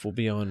Master Chief will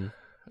be on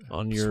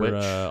your Switch.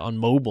 on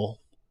mobile.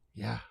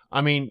 Yeah.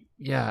 I mean,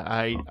 yeah,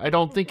 I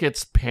don't think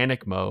it's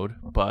panic mode,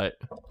 but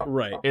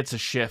Right. it's a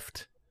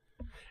shift.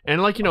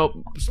 And like,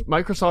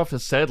 Microsoft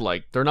has said,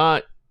 like, they're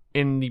not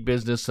in the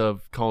business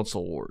of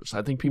console wars.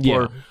 I think people Yeah.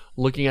 are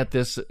looking at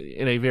this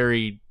in a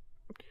very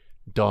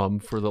dumb,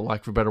 for the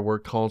lack of a better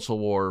word, console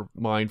war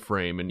mind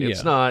frame. And it's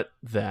Yeah. not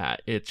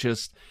that. It's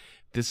just,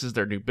 this is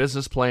their new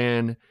business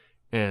plan,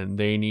 and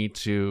they need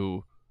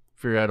to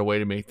figure out a way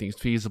to make things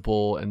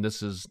feasible, and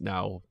this is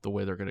now the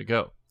way they're going to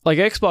go. Like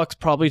Xbox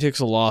probably takes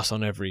a loss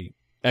on every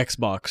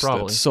Xbox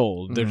Probably. that's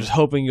sold. They're Mhm. just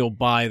hoping you'll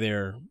buy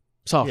their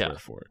software Yeah.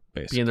 for it,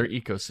 basically. Be in their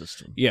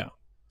ecosystem. Yeah.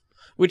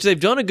 Which they've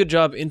done a good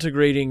job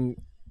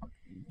integrating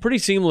pretty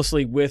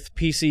seamlessly with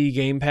PC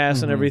Game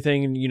Pass and Mhm.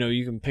 everything. And,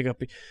 you can pick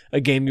up a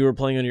game you were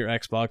playing on your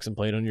Xbox and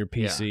play it on your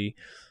PC.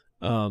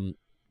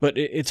 But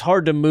it's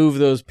hard to move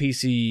those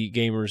PC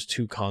gamers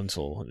to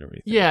console and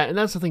everything. Yeah, and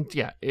that's the thing.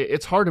 Yeah,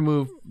 it's hard to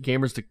move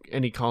gamers to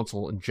any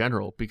console in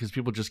general because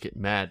people just get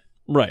mad.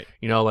 Right.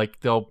 Like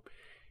they'll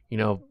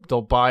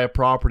buy a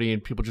property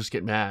and people just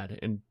get mad.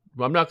 And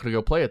I'm not going to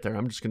go play it there.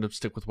 I'm just going to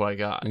stick with what I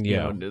got.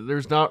 Yeah.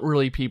 There's not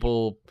really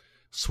people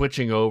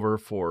switching over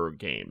for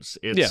games.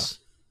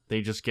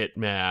 They just get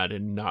mad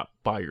and not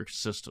buy your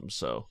system.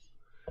 So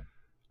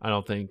I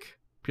don't think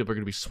people are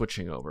going to be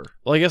switching over.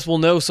 Well, I guess we'll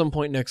know some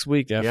point next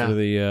week after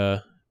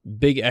the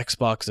big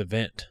Xbox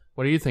event.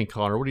 What do you think,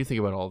 Connor? What do you think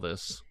about all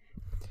this?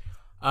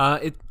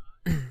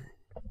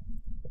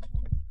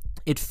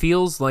 It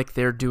feels like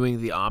they're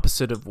doing the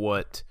opposite of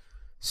what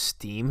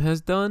Steam has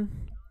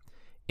done,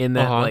 in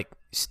that like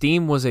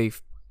Steam was a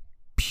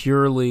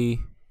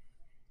purely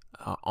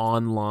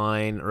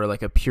online or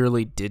like a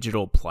purely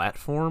digital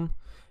platform,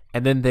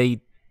 and then they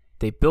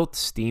built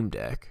Steam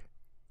Deck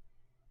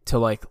to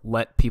like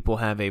let people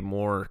have a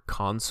more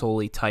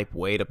console-y type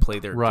way to play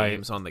their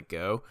games on the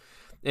go.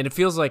 And it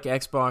feels like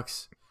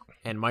Xbox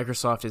and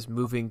Microsoft is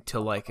moving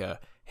to like a,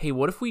 hey,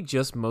 what if we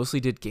just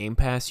mostly did Game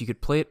Pass? You could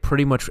play it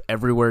pretty much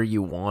everywhere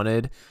you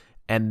wanted,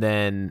 and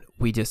then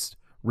we just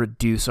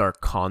reduce our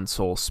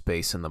console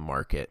space in the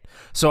market.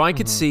 So I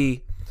could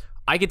see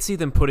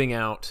them putting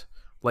out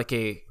like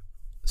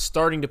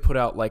starting to put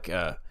out like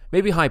a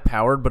maybe high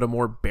powered but a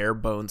more bare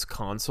bones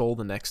console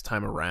the next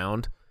time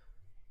around.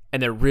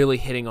 And they're really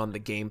hitting on the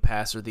Game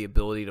Pass or the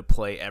ability to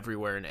play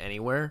everywhere and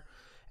anywhere.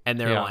 And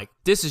they're like,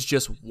 this is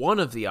just one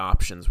of the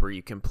options where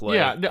you can play.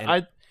 Yeah,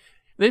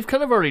 they've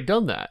kind of already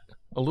done that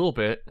a little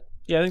bit.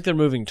 Yeah, I think they're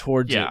moving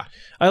towards it.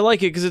 I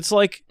like it because it's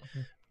like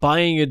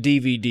buying a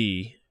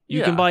DVD.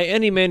 You can buy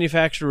any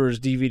manufacturer's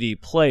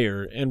DVD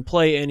player and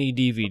play any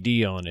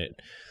DVD on it.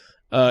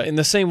 In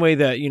the same way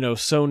that,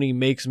 Sony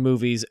makes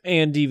movies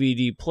and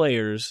DVD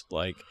players,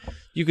 like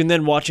you can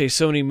then watch a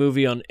Sony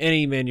movie on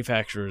any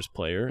manufacturer's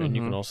player, and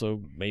you can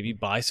also maybe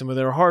buy some of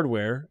their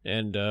hardware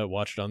and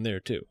watch it on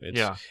there too.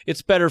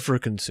 It's better for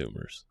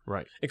consumers.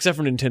 Right. Except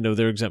for Nintendo,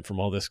 they're exempt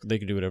from all this. They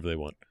can do whatever they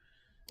want.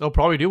 They'll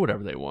probably do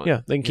whatever they want. Yeah,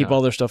 they can keep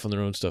all their stuff on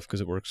their own stuff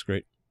because it works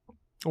great.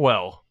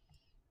 Well,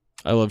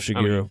 I love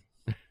Shigeru.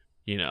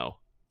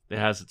 It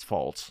has its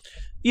faults.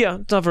 Yeah,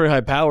 it's not very high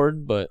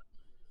powered, but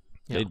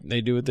they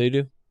do what they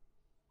do.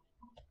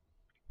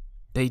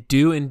 They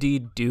do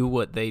indeed do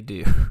what they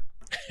do.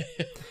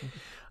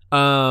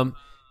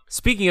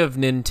 Speaking of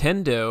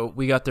Nintendo,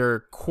 we got their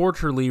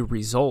quarterly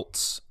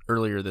results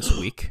earlier this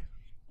week.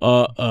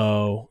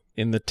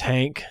 In the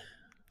tank.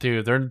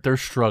 Dude, they're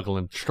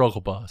struggling.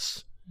 Struggle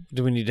bus.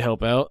 Do we need to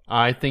help out?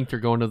 I think they're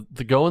going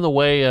to go in the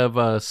way of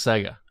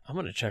Sega. I'm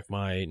going to check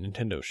my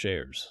Nintendo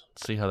shares.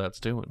 See how that's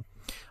doing.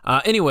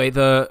 Anyway,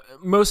 the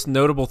most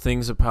notable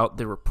things about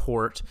the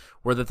report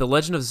were that The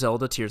Legend of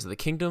Zelda Tears of the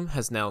Kingdom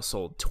has now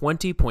sold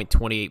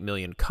 20.28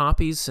 million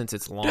copies since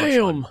its launch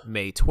on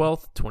May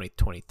 12th,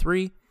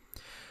 2023.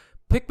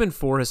 Pikmin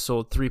 4 has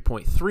sold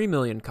 3.3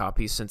 million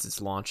copies since its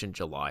launch in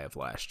July of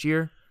last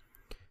year.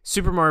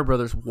 Super Mario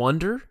Bros.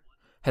 Wonder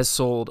has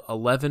sold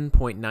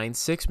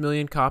 11.96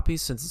 million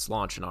copies since its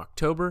launch in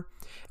October.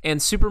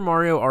 And Super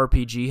Mario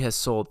RPG has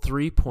sold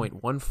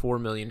 3.14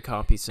 million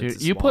copies since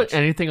its launch. You put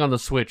anything on the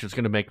Switch, it's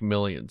going to make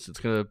millions. It's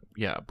going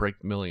to,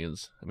 break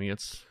millions. I mean,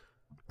 it's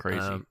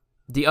crazy.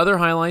 The other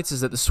highlights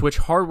is that the Switch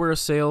hardware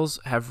sales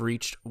have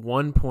reached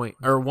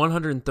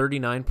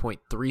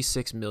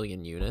 139.36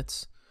 million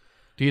units.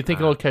 Do you think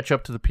it'll catch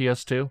up to the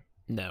PS2?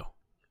 No.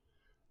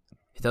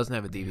 It doesn't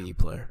have a DVD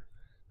player.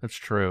 That's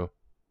true.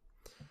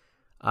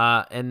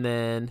 And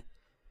then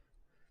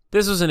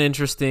this was an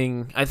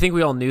interesting, I think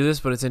we all knew this,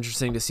 but it's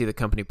interesting to see the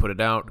company put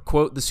it out.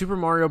 Quote, the Super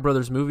Mario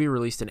Bros. Movie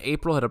released in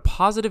April had a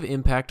positive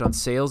impact on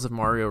sales of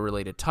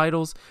Mario-related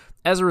titles.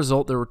 As a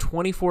result, there were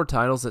 24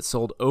 titles that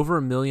sold over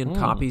 1 million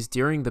copies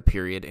during the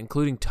period,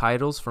 including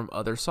titles from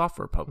other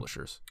software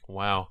publishers.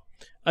 Wow.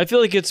 I feel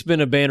like it's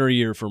been a banner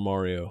year for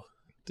Mario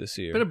this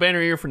year. It's been a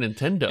banner year for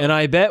Nintendo. And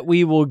I bet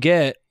we will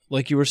get,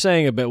 like you were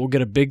saying, I bet we'll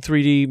get a big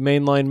 3D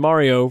mainline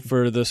Mario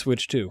for the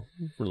Switch 2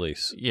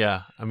 release.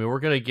 Yeah, I mean, we're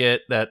going to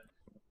get that.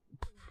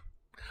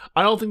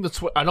 I don't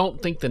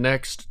think the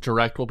next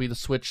Direct will be the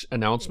Switch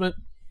announcement,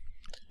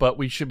 but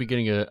we should be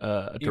getting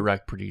a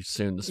Direct pretty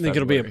soon. You think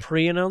it'll be a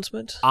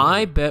pre-announcement?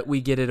 I bet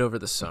we get it over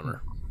the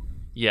summer.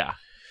 Yeah.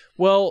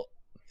 Well,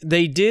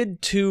 they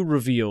did 2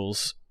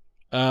 reveals.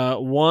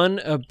 One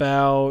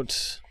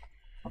about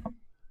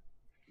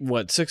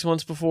 6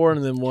 months before,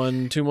 and then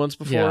one 2 months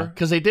before. Yeah,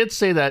 because they did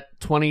say that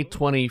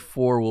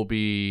 2024 will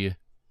be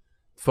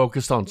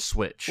focused on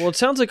Switch. Well, it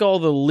sounds like all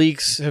the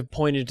leaks have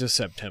pointed to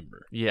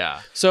September.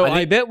 Yeah. So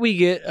I bet we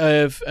get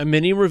a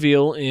mini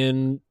reveal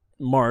in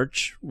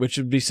March, which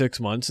would be 6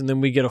 months, and then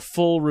we get a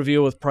full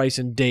reveal with price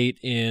and date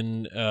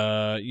in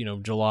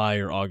July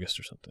or August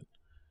or something.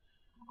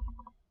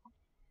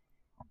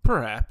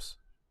 Perhaps.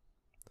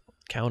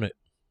 Count it.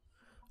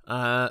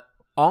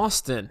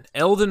 Austin,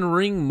 Elden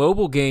Ring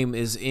mobile game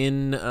is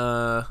in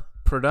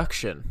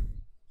production.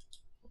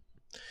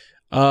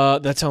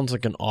 That sounds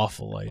like an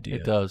awful idea.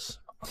 It does.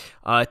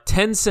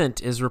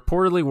 Tencent is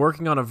reportedly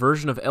working on a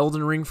version of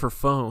Elden Ring for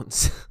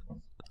phones.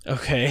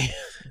 Okay.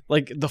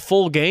 Like the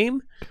full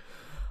game?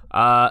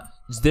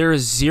 There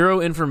is zero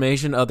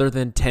information other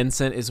than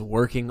Tencent is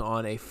working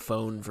on a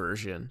phone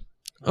version.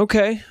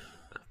 Okay.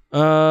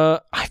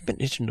 I've been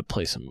itching to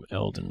play some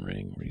Elden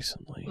Ring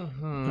recently.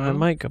 I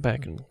might go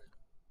back and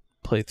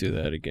play through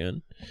that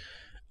again.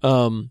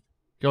 You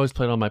always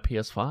played on my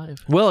PS5.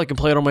 Well, I can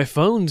play it on my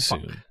phone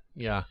soon. Fuck.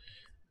 Yeah.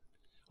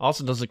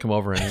 Austin doesn't come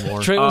over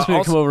anymore. Trey wants me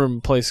to come over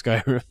and play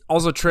Skyrim.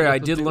 Also, Trey, I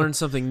did learn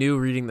something new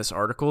reading this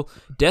article.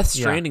 Death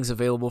Stranding's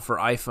available for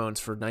iPhones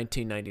for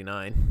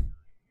 $19.99.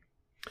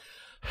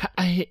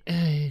 I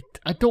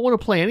don't want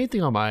to play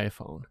anything on my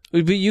iPhone.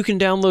 But you can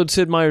download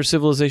Sid Meier's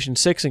Civilization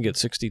 6 and get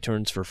 60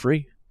 turns for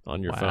free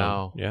on your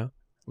phone. Yeah.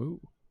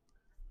 Ooh.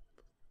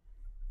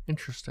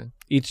 Interesting.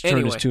 Each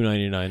turn is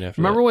 $2.99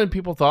 after Remember that. when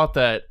people thought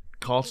that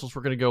consoles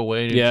were going to go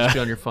away and it'd just be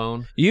on your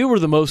phone? You were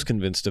the most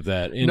convinced of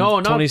that in not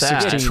 2016.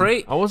 that. Yeah,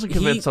 Trey, I wasn't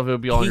convinced of it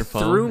would be on your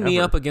phone. He threw me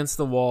up against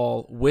the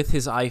wall with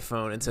his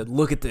iPhone and said,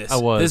 "Look at this. I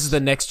was. This is the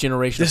next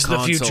generation of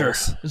consoles. This is the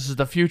future. This is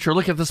the future.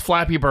 Look at this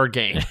Flappy Bird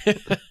game."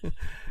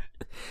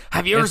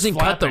 Have you ever seen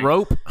Cut the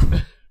Rope?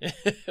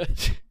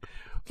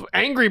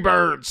 Angry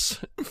Birds.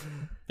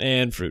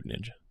 And Fruit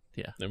Ninja.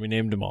 Yeah. And we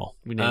named them all.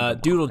 We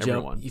named Doodle them all. Jump.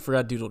 Everyone. You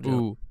forgot Doodle Jump.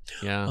 Ooh.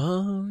 Yeah.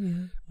 Oh, yeah.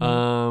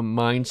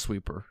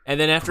 Minesweeper. And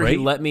then after Great. he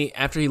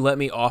let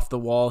me off the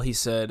wall, he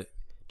said,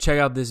 "Check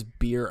out this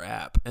beer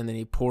app." And then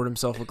he poured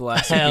himself a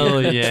glass of Hell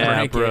beer and yeah,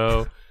 drank it.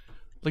 bro.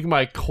 Look at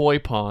my koi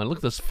pond. Look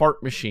at this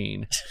fart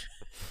machine.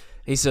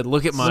 He said,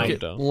 "Look at my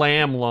Look at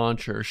lamb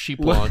launcher, sheep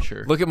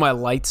launcher. look at my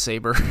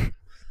lightsaber."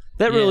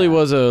 That really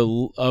was a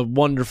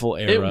wonderful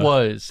era. It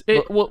was.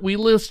 We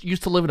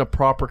used to live in a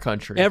proper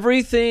country.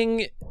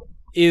 Everything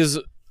is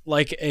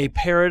like a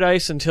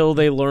paradise until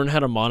they learn how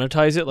to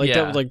monetize it. Like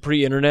that was like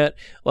pre-internet.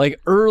 Like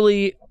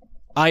early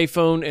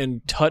iPhone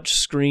and touch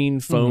screen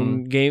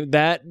phone game.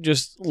 That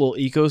just little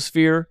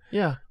ecosphere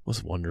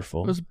was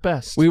wonderful. It was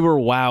best. We were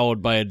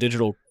wowed by a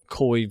digital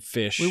koi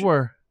fish. We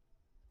were.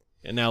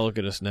 And now look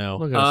at us now.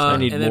 Look at us I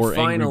need and then more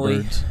finally,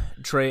 Angry Birds.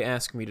 Trey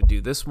asked me to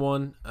do this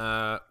one.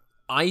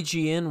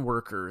 IGN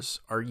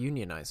workers are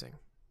unionizing.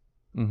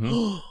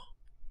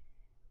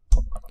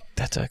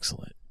 That's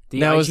excellent.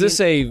 Now, is this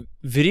a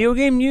video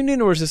game union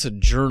or is this a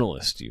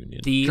journalist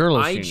union? The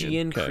Journalist IGN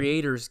union.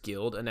 Creators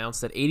Guild announced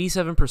that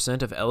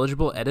 87% of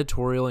eligible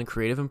editorial and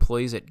creative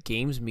employees at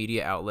Games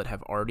Media Outlet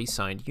have already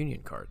signed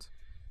union cards.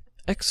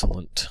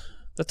 Excellent.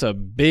 That's a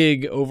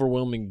big,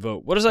 overwhelming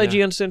vote. What does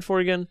IGN stand for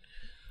again?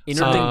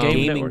 Internet Game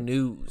Gaming Network?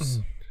 News.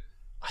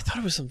 I thought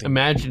it was something.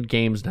 Imagine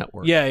Games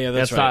Network. Yeah,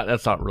 that's right.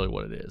 That's not really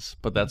what it is,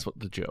 but that's what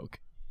the joke.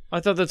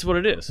 I thought that's what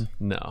it is.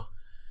 No.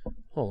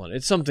 Hold on,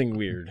 it's something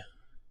weird.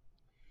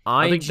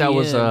 I think that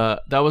was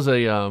a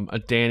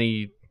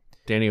Danny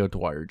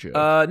O'Dwyer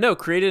joke. No,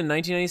 created in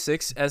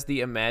 1996 as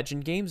the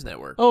Imagine Games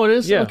Network. Oh, it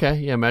is? Yeah. Okay.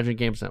 Yeah, Imagine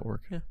Games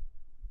Network. Yeah.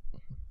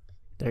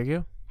 There you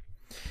go.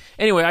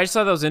 Anyway, I just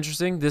thought that was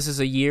interesting. This is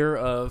a year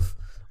of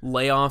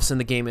layoffs in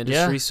the game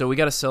industry, so we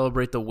got to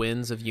celebrate the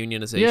wins of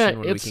unionization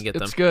when we can get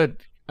them. It's good.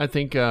 I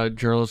think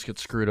journalists get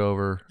screwed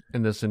over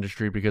in this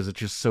industry because it's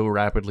just so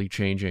rapidly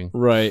changing.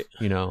 Right.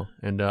 You know,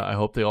 and I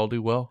hope they all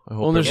do well. I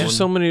hope. Well, there's just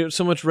so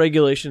much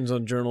regulations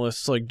on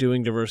journalists, like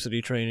doing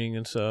diversity training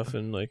and stuff,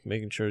 and like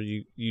making sure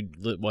you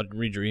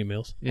read your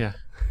emails. Yeah.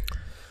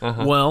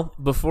 Well,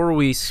 before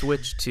we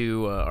switch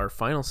to our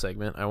final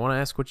segment, I want to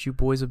ask what you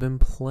boys have been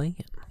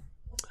playing.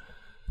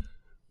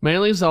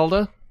 Mainly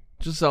Zelda.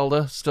 Just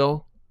Zelda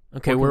still.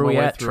 Okay, Working where are we my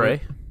way at, through Trey?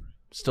 it.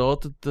 Still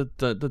at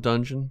the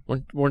dungeon.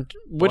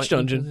 Which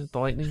dungeon? The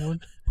lightning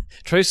one.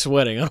 Trey's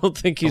sweating. I don't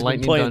think he's been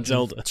Lightning playing Dungeon.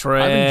 Zelda.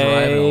 Trey. I've been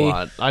driving a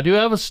lot. I do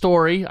have a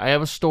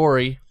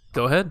story.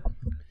 Go ahead.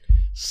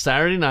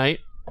 Saturday night,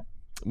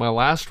 my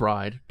last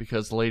ride,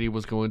 because the lady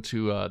was going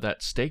to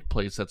that steak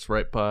place that's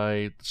right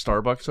by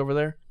Starbucks over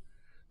there.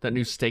 That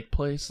new steak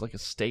place, like a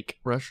steak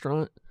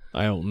restaurant.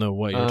 I don't know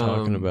what you're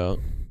talking about.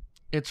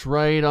 It's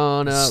right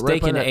on Steak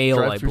right by and that Ale,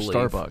 I drive-through believe.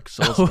 Starbucks.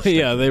 So Oh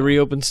yeah, they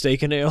reopened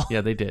Steak and Ale. yeah,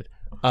 they did.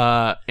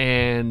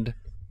 And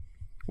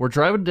we're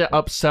driving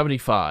up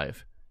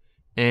 75,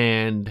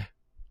 and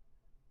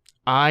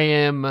I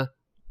am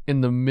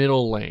in the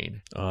middle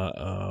lane.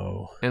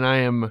 Uh-oh. And I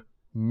am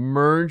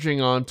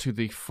merging onto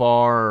the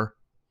far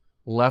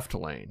left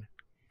lane.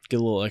 Get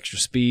a little extra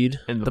speed.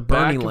 And The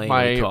back Bernie of lane,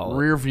 my we call it.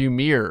 rear view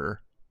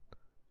mirror,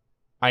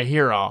 I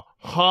hear a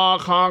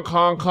honk, honk,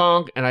 honk,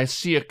 honk, and I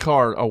see a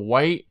car, a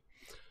white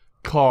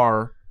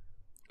car,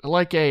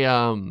 like a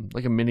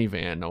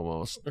minivan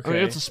almost. I mean,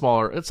 Okay. it's a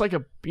smaller. It's like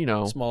a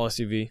Small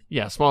SUV.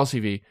 yeah, small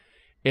SUV.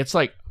 It's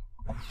like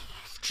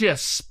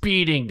just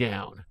speeding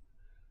down,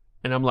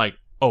 and I'm like,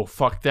 oh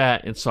fuck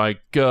that! And so I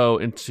go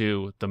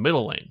into the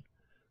middle lane.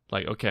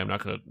 Like, okay, I'm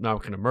not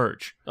gonna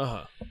merge.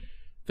 Uh-huh.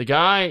 The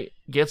guy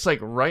gets like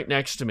right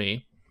next to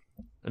me,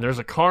 and there's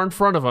a car in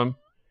front of him,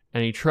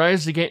 and he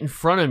tries to get in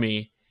front of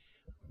me.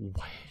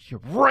 He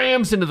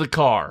rams into the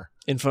car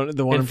In front of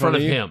the one in front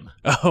of you? him,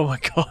 Oh my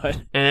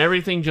god. and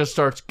everything just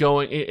starts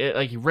going.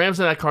 Like he rams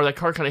into that car. That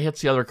car kind of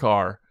hits the other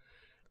car,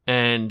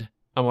 And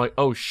I'm like,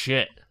 oh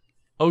shit,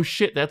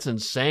 that's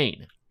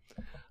insane.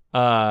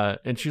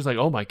 And she's like,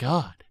 oh my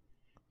God,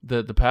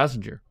 the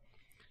passenger.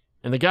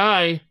 And the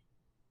guy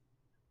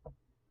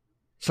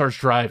starts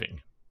driving.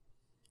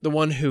 The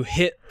one who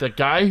hit. The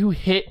guy who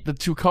hit the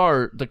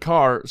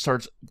car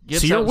starts.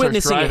 Gets so you're out and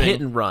witnessing starts driving. a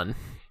hit and run.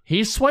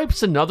 He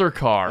swipes another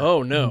car.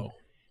 Oh no!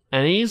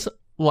 And he's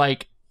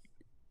like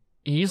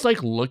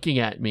looking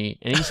at me,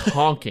 and he's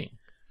honking,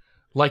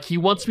 like he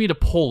wants me to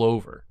pull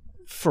over.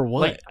 For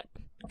what? Like,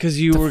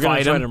 because you were going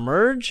to try to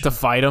merge? To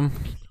fight him.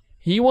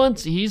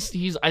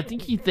 He's I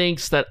think he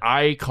thinks that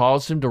I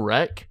caused him to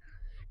wreck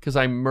because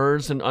I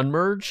merged and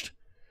unmerged.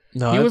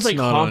 No, he was that's like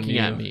not honking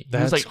on at you. me.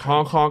 That's he was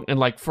like honk, and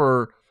like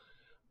for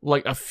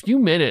like a few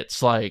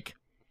minutes, like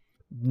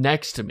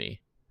next to me.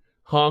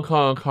 Honk.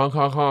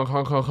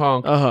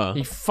 Uh-huh.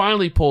 He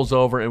finally pulls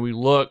over and we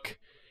look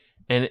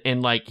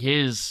and like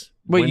his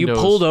Wait, windows,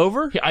 you pulled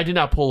over? I did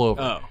not pull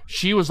over. Oh.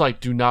 She was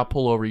like, do not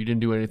pull over. You didn't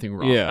do anything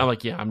wrong. Yeah. I'm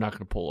like, yeah, I'm not going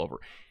to pull over.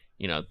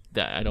 You know,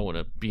 that I don't want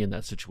to be in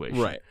that situation.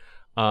 Right.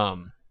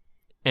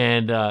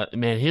 Man,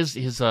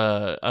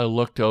 I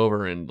looked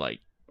over and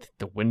like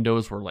the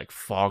windows were like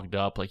fogged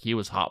up. Like he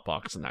was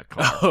hotboxing that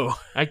car. Oh.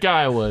 That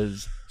guy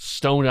was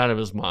stoned out of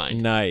his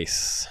mind.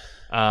 Nice.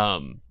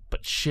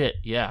 But shit,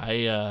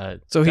 yeah,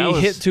 so he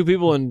hit two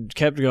people and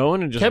kept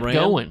going and just kept ran?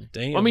 going.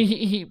 Damn. I mean,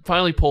 he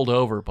finally pulled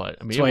over, but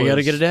I mean, that's why you got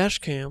to get a dash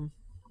cam.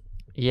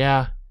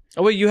 Yeah.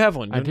 Oh wait, you have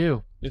one. I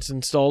do. It's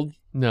installed.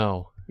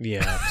 No.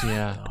 Yeah.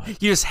 Yeah. You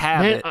just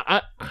have Man,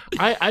 it.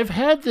 I've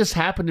had this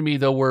happen to me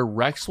though, where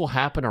wrecks will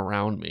happen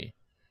around me,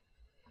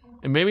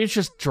 and maybe it's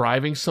just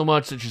driving so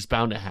much it's just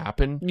bound to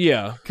happen.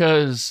 Yeah.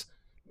 Because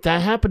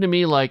that happened to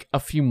me like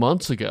a few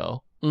months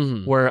ago.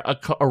 Mm-hmm. Where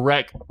a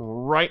wreck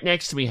right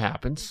next to me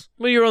happens.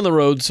 Well, you're on the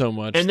road so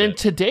much. And then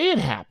today it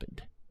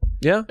happened.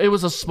 Yeah. It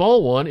was a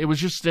small one. It was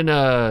just it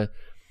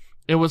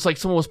was like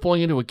someone was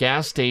pulling into a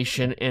gas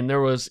station and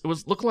it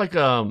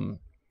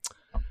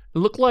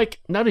looked like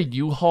not a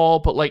U-Haul,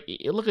 but like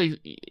it looked like,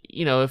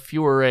 you know, if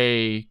you were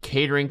a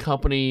catering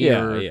company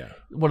or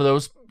one of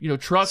those, you know,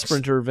 trucks.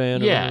 Sprinter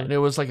van. Yeah. And it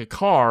was like a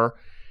car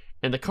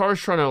and the car's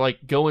trying to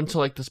like go into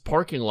like this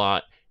parking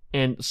lot.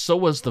 And so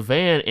was the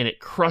van, and it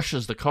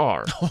crushes the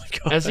car. Oh my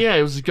God.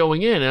 It was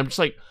going in, and I'm just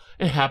like,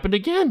 it happened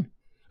again.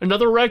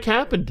 Another wreck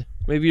happened.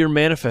 Maybe you're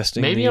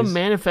manifesting Maybe these. I'm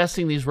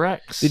manifesting these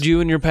wrecks. Did you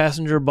and your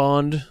passenger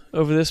bond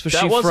over this? Was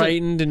she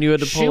frightened and you had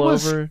to pull over?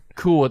 She was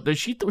cool.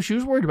 She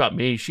was worried about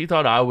me. She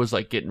thought I was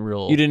like getting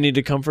real. You didn't need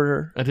to comfort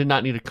her? I did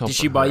not need to comfort her.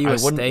 Did she buy you a I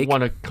wouldn't steak?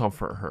 want to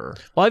comfort her.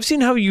 Well, I've seen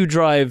how you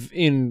drive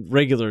in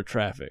regular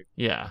traffic.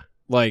 Yeah.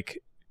 Like,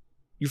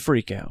 you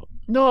freak out.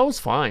 No, I was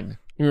fine.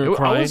 You were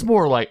crying? I was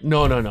more like,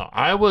 no.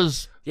 I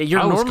was... Yeah, you're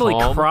I was normally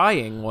calm.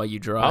 crying while you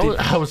drive.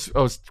 I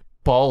was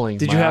bawling.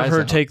 Did my you have eyes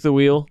her out. take the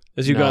wheel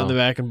as you got No. in the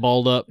back and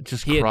balled up?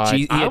 Just He had cried.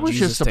 Je- he I had was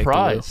Jesus just take the wheel.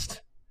 surprised.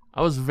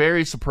 I was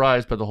very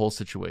surprised by the whole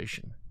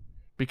situation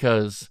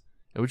because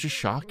it was just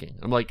shocking.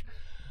 I'm like,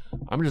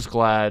 I'm just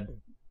glad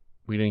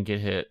we didn't get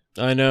hit.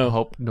 I I know.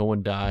 hope no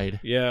one died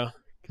Yeah.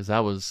 because that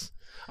was.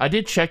 I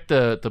did check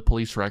the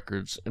police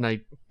records and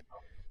I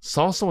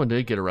saw someone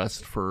did get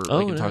arrested for Oh,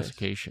 like nice.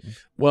 intoxication.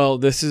 Well,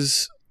 this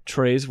is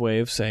Trey's way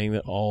of saying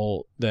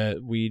that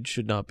weed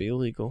should not be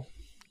illegal.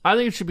 I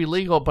think it should be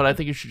legal, but I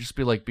think it should just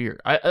be like beer.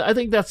 I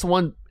think that's the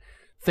one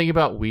thing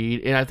about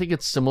weed, and I think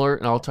it's similar.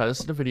 And I'll tie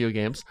this into video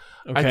games.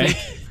 Okay.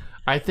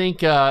 I think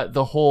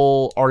the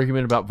whole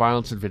argument about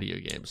violence in video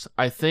games.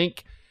 I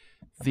think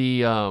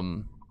the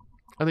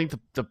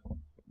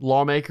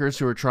lawmakers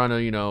who are trying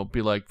to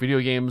be like video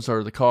games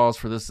are the cause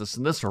for this,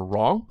 and this are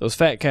wrong. Those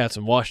fat cats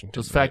in Washington.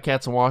 Those fat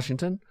cats in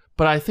Washington.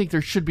 But I think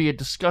there should be a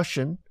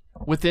discussion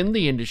within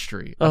the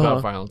industry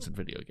about violence in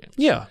video games.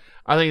 Yeah.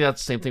 I think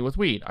that's the same thing with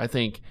weed. I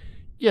think,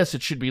 yes,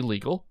 it should be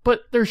legal,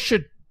 but there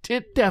should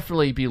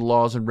definitely be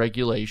laws and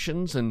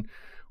regulations, and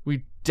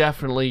we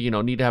definitely,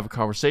 need to have a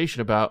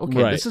conversation about,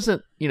 okay, Right. this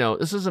isn't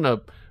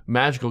a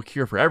magical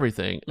cure for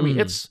everything. I mean,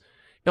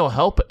 it'll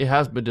help. It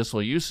has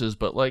medicinal uses,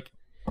 but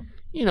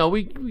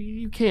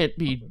you can't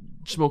be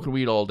smoking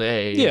weed all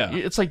day. Yeah.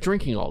 It's like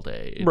drinking all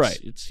day. Right.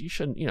 You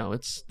shouldn't, you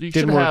Didn't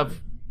should work.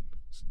 have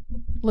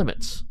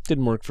limits.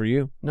 Didn't work for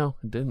you. No,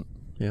 it didn't.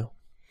 Yeah.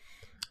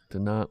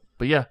 Did not.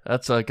 But yeah,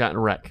 that's got in a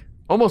wreck.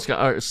 Almost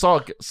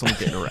saw someone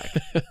get in a wreck.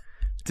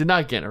 Did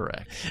not get in a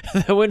wreck.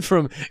 That went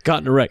from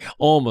got in a wreck,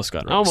 almost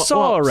got in a wreck.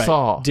 Saw a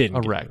wreck. Didn't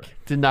a get in wreck.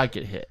 Did not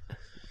get hit.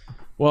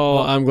 Well,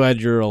 I'm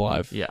glad you're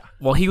alive. Yeah.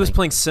 While he was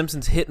playing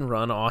Simpsons Hit and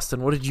Run,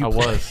 Austin, what did you I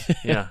play? was.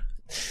 Yeah.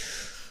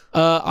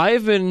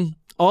 I've been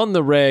on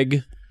the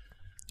reg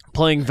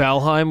playing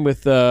Valheim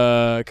with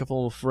a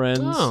couple of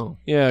friends. Oh.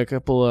 Yeah, a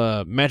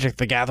couple Magic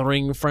the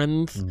Gathering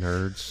friends.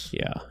 Nerds.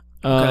 Yeah.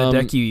 What kind of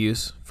deck you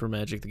use for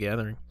Magic the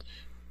Gathering?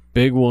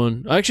 Big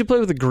one. I actually play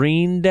with a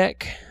green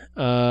deck.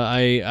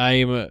 I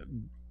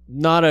am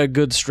not a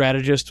good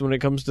strategist when it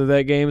comes to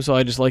that game, so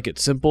I just like it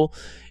simple.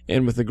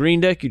 And with the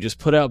green deck, you just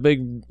put out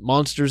big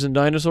monsters and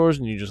dinosaurs,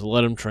 and you just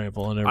let them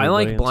trample on everybody. I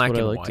like That's black what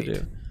I and like to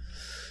white. do.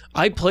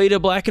 I played a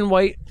black and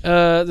white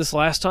this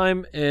last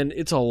time, and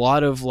it's a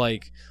lot of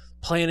like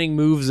planning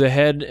moves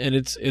ahead, and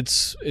it's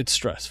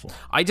stressful.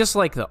 I just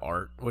like the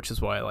art, which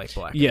is why I like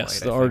black and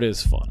Yes, white. the art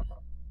is fun.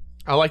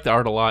 I like the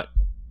art a lot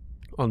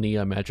on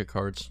the Magic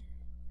cards.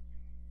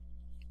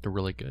 They're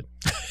really good.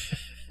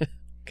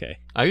 Okay.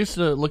 I used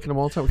to look at them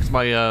all the time because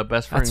my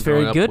best friend That's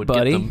growing very up good, would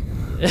buddy.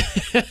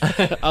 get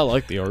them. I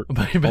like the art.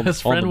 My On-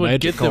 best on friend the would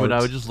Magic get them, and I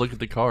cards. would just look at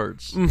the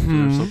cards.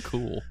 Mhm. They're so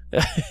cool.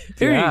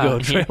 Here Yeah, you go,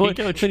 Trey. here you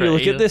go, Can you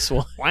look Trey. at this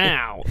one?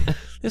 Wow.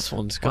 This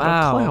one's got a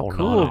Wow, clown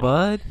cool, on it.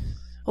 bud.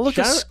 Oh, look,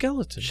 a Shout-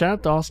 skeleton. Shout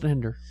out to Austin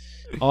Hinder.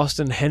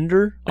 Austin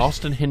Hender?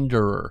 Austin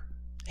Hinderer.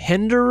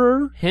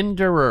 Henderer?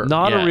 Hinderer.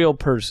 Not Yeah, a real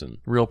person.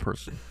 real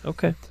person.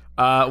 Okay.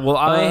 Well,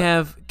 I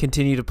have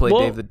continued to play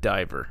well, Dave the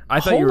Diver. I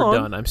thought you hold were on.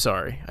 done. I'm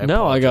sorry.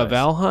 No, I got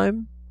apologize.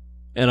 Valheim,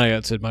 and I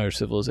got Sid Meier's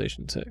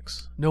Civilization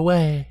 6. No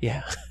way.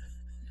 Yeah.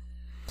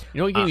 You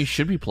know what game you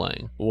should be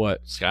playing?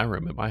 What?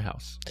 Skyrim at my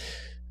house.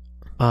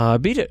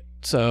 Beat it.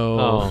 So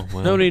Oh,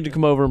 well. no need to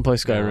come over and play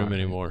Skyrim Yeah,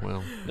 anymore.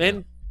 Well,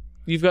 And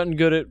you've gotten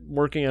good at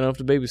working. I don't have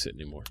to babysit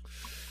anymore.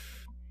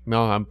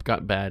 no, I've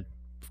gotten bad.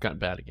 I've gotten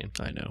bad again.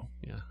 I know.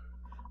 Yeah.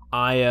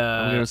 I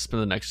I'm gonna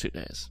spend the next 2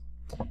 days.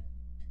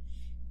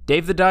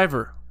 Dave the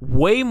Diver.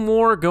 Way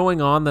more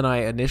going on than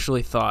I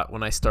initially thought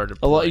when I started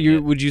A lot. playing You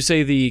it. would you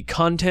say the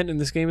content in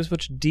this game is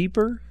much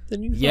deeper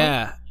than you thought?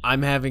 Yeah,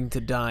 I'm having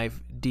to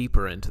dive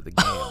deeper into the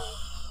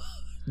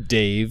game.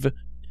 Dave.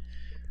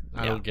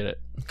 I Yeah. don't get it.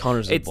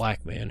 Connor's a It's-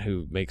 black man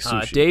who makes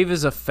sushi. Dave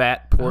is a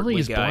fat, portly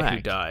he's guy who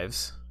black.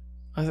 dives.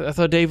 I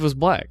thought Dave was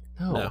black.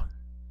 No. No.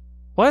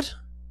 What?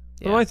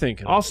 Yeah. What am I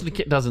thinking? Austin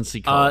doesn't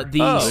see color.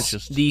 The It's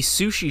just the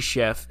sushi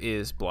chef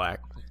is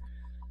black.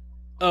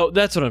 Oh,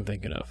 that's what I'm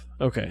thinking of.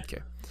 Okay. Okay.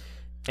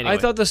 Anyway, I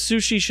thought the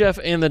sushi chef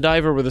and the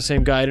diver were the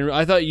same guy. And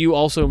I thought you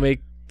also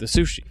make the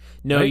sushi.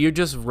 no, right? you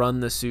just run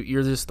the suit.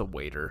 You're just the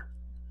waiter.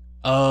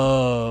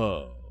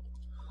 Oh.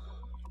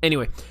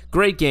 Anyway,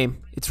 great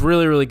game. It's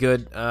really, really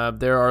good.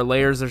 There are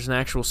layers. There's an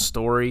actual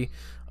story.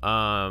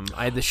 I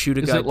had to shoot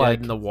a Is guy it like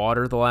dead in the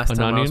water the last an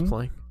time I was onion?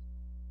 playing.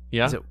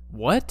 yeah. Is it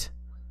what?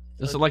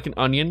 Is it like an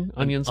onion?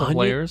 Onions have onion?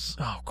 layers.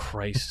 Oh,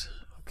 Christ.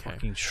 Okay.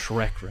 Fucking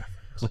Shrek reference.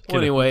 Well,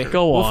 anyway,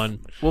 Go we'll on.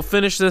 We'll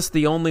finish this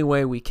the only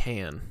way we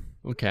can.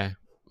 Okay.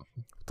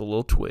 The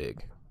little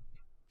twig.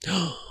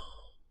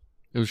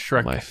 It was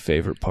Shrek. My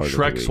favorite part of the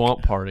Shrek week.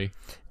 Swamp Party.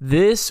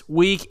 This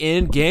week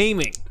in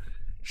gaming,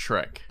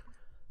 Shrek.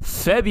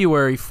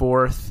 February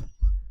 4th,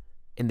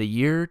 in the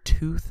year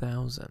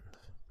 2000.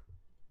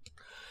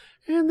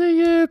 In the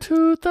year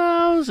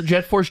 2000.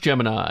 Jet Force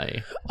Gemini.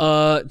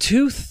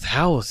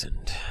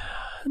 2000.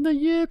 In the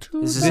year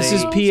 2000. This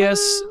is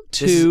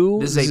PS2.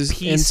 This is a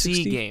PC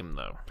N60? game,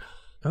 though.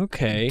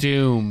 Okay.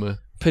 Doom.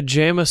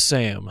 Pajama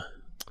Sam.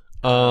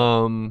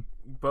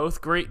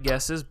 Both great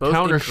guesses. Both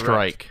Counter incorrect.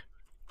 Strike.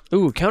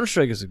 Ooh, Counter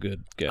Strike is a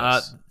good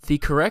guess. The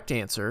correct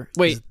answer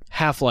Wait,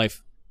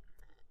 Half-Life.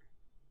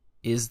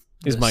 is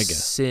Is The my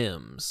guess.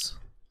 Sims.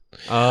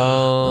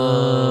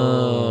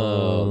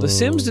 The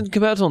Sims didn't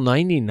come out till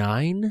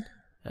 99?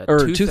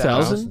 Or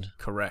 2000?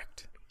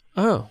 Correct.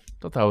 Oh, I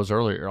thought that was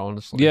earlier,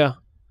 honestly. yeah.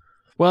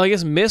 Well, I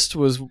guess Myst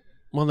was...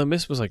 Well, the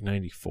Myst was like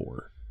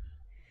 94.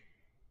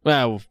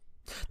 Wow.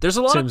 There's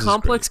a lot Sims of is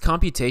complex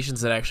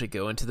computations that actually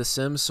go into The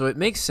Sims, so it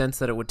makes sense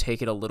that it would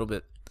take it a little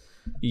bit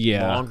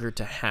Yeah. longer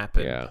to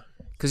happen. Yeah.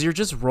 Because you're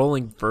just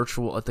rolling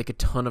virtual, like a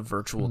ton of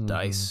virtual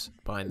dice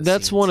behind the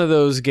That's scenes. one of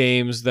those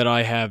games that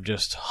I have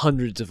just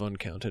hundreds of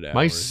uncounted hours.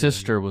 My in.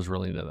 sister was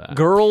really into that.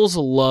 Girls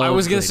love I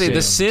was going The to say,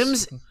 The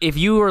Sims. Sims, if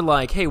you were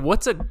like, hey,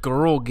 what's a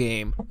girl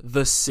game?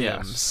 The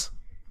Sims.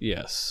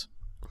 Yes.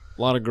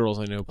 A lot of girls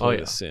I know play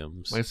yeah. The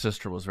Sims. My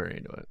sister was very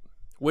into it.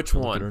 Which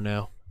Look at her one?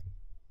 now.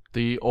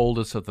 The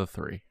oldest of the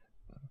three.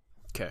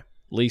 Okay.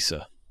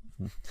 Lisa.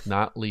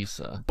 Not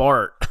Lisa.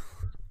 Bart.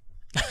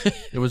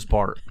 It was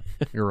Bart.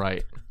 You're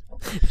right.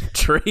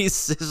 Trey's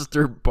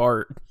sister,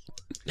 Bart.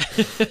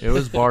 It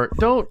was Bart.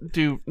 Don't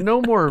do no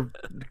more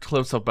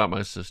clips about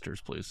my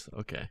sisters, please.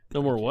 Okay.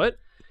 No more what?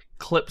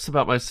 Clips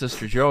about my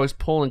sisters. You're always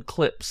pulling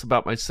clips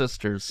about my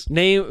sisters.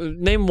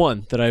 Name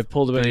one that I've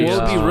pulled about They, your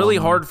Well, it'd be really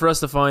Um, hard for us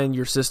to find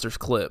your sister's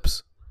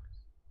clips.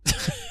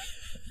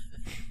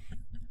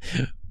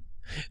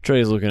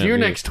 Trey's looking at Do your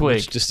me. next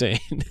twig. Just saying.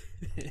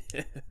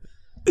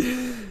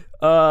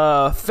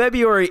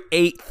 February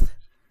 8th,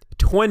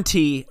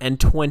 20 and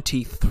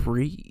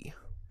 23.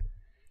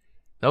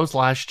 That was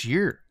last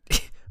year.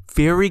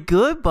 Very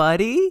good,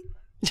 buddy.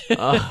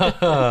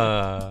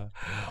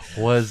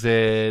 Was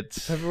it?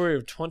 February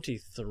of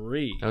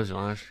 23. That was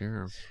last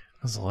year.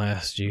 That was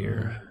last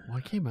year.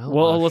 What came out?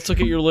 Well, last let's look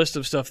at your list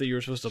of stuff that you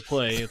were supposed to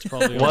play. It's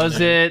probably on Was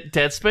there. it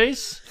Dead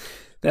Space?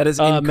 That is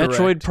incorrect.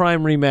 Metroid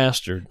Prime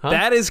Remastered. Huh?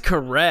 That is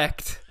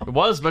correct. It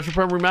was Metroid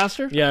Prime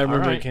Remastered? Yeah, I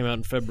remember All right. it came out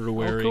in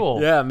February. Oh,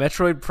 cool. Yeah,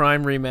 Metroid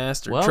Prime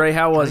Remastered. Well, Trey,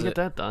 how was trying to it? get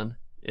that done.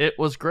 It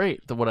was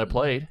great. What I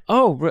played.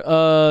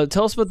 Oh,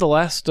 tell us about the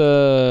last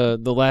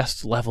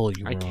level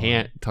you were I on.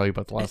 can't tell you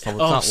about the last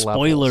level. Oh, It's not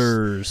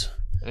spoilers.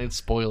 levels.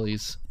 It's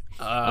spoilies.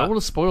 I don't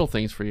want to spoil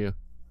things for you.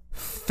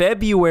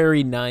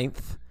 February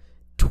 9th,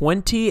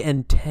 20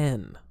 and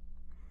 10.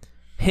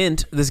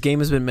 Hint, this game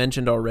has been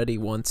mentioned already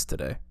once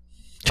today.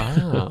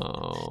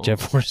 Oh. Jet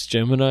Force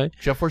Gemini.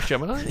 Jet Force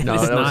Gemini? No,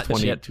 It's that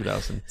was not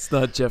 2000. It's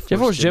not Jet Force. Jet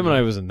Force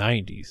Gemini was in the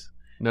 90s.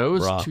 No, it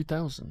was Bruh.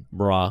 2000.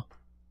 Bruh.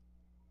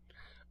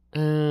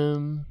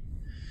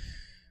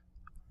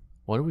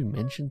 What did we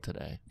mention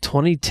today?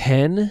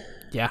 2010?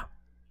 Yeah.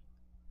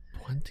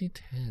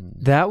 2010.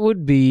 That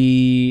would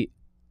be...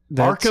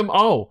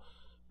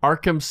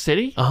 Arkham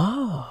City?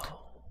 Oh.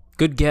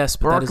 Good guess,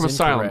 but Or that Arkham is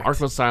Asylum. incorrect.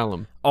 Arkham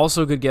Asylum.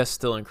 Also good guess,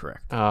 still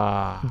incorrect.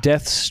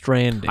 Death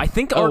Stranding. I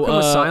think Arkham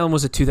Asylum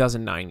was a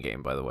 2009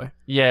 game, by the way.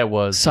 Yeah, it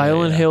was.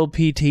 Silent Yeah. Hill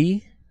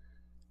PT?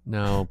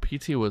 No,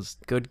 PT was...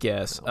 Good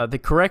guess. The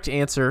correct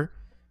answer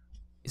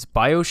is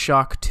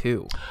BioShock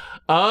 2.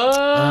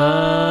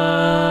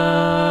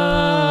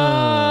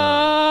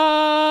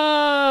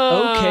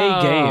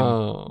 Okay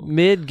game.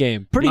 Mid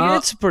game.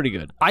 It's pretty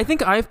good. I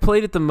think I've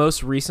played it the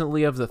most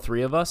recently of the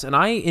three of us, and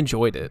I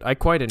enjoyed it. I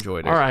quite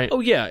enjoyed it. All right. Oh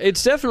yeah,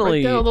 it's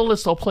definitely... Right down the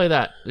list. I'll play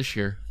that this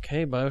year.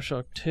 Okay,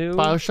 BioShock 2.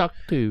 BioShock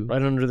 2.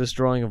 Right under this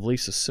drawing of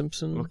Lisa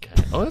Simpson.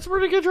 Okay. Oh, that's a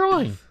pretty good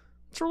drawing.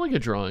 It's a really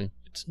good drawing.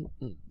 It's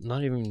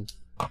not even...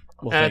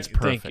 Well, That's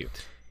thank you.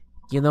 perfect.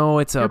 You know,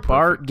 it's You're a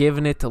Bart perfect.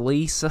 giving it to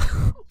Lisa.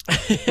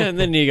 And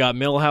then you got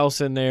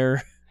Millhouse in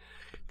there.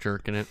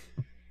 Jerking it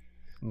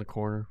in the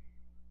corner.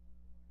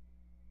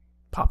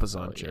 Papa's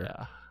on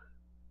chair.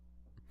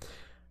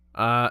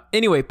 Yeah.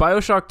 Anyway,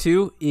 BioShock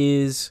 2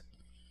 is...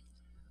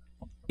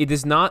 It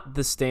is not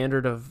the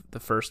standard of the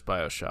first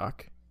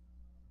BioShock.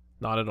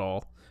 Not at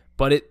all.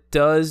 But it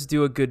does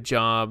do a good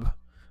job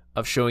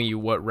of showing you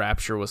what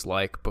Rapture was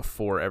like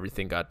before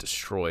everything got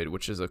destroyed,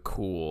 which is a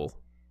cool...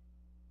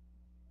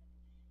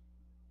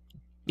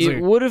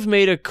 It would have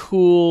made a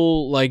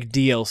cool like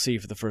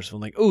DLC for the first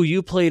one. Like, oh,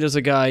 you played as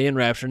a guy in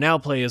Rapture, now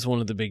play as one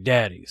of the big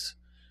daddies.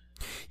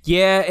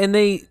 Yeah, and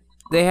they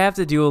have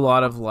to do a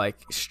lot of like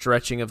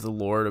stretching of the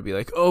lore to be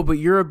like, oh, but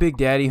you're a big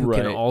daddy who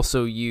can Right.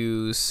 also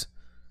use...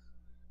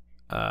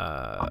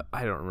 I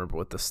don't remember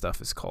what the stuff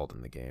is called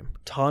in the game.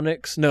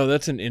 Tonics? No,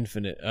 that's an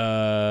infinite.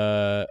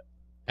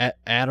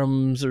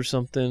 Atoms or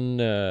something.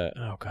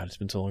 Oh god, it's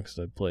been so long since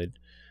I've played.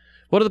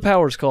 What are the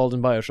powers called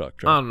in BioShock?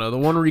 I don't know. The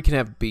one where you can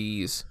have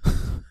bees.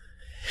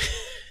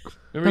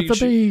 Remember, Not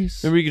the bees.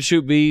 remember you could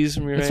shoot bees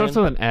from your It hand? starts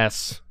with an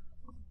S.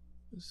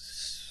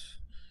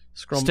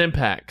 Scrum- Stim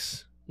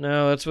packs.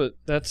 No,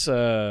 that's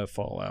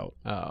Fallout.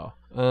 Oh.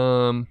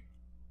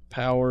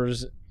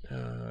 Powers.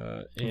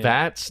 And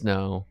Vats?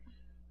 No.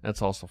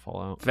 That's also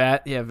Fallout.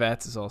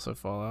 VATS is also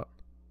Fallout.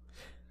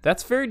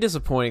 That's very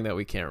disappointing that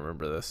we can't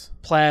remember this.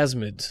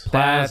 Plasmids.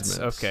 That's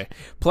okay.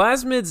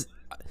 Plasmids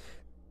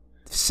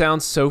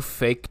sounds so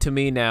fake to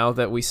me now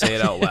that we say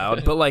it out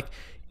loud, but like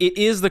it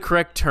is the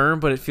correct term,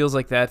 but it feels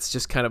like that's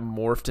just kind of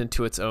morphed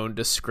into its own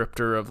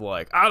descriptor of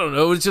like, I don't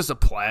know, it's just a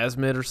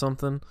plasmid or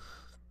something.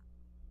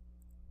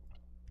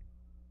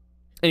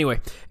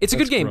 Anyway, it's a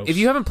That's good game. gross. If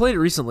you haven't played it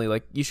recently,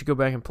 like you should go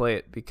back and play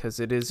it because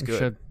it is You good.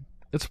 should.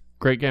 It's a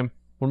great game.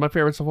 One of my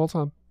favorites of all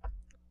time. Good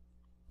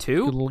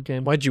Two? little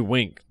game. Why'd you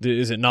wink?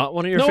 Is it not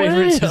one of your No, it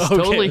favorites? is.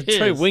 Totally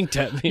Trey is. winked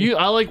at me.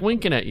 I like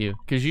winking at you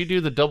because you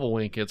do the double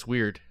wink. It's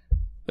weird.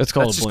 That's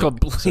called That's a just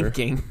blink, called sir.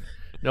 blinking.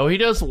 No, he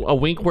does a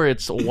wink where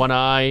it's one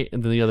eye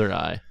and then the other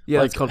eye. Yeah,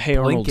 Like it's called Hey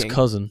Arnold's blinking.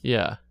 cousin.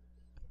 Yeah.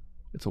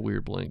 It's a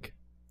weird blink.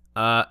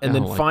 And I then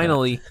don't like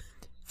finally,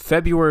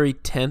 February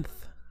 10th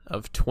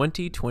of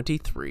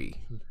 2023.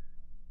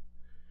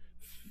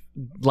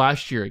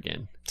 Last year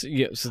again.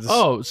 Yeah. So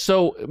this,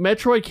 So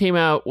Metroid came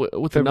out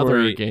with another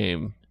February-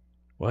 game.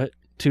 what?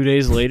 2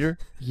 days later?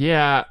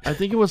 Yeah, I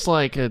think it was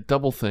like a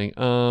double thing.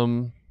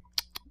 What?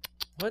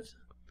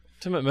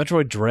 Talking about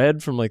Metroid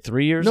Dread from like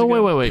 3 years No,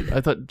 ago? wait. I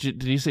thought,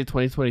 did you say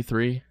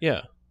 2023?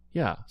 Yeah.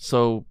 Yeah.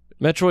 So,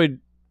 Metroid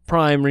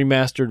Prime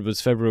Remastered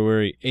was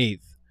February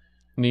 8th.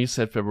 and you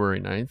said February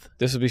 9th?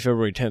 This would be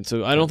February 10th.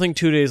 So I don't think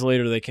 2 days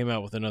later they came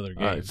out with another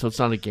game. All right, so it's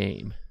not a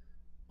game.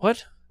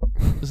 What?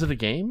 Is it a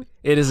game?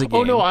 It is a game.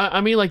 Oh, no, I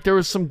mean, like, there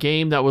was some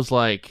game that was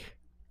like,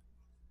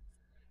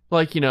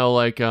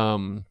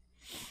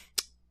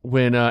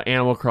 when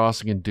Animal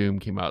Crossing and Doom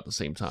came out at the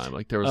same time.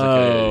 Like, there was like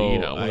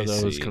one I of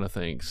those see. kind of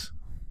things.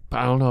 But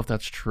I don't know if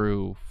that's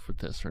true for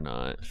this or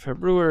not.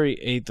 February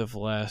 8th of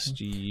last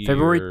year.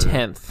 February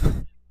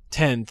 10th.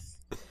 10th.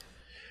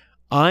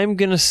 I'm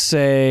going to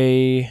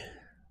say...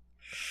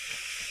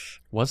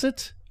 Was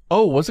it?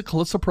 Oh, was it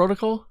Callisto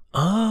Protocol?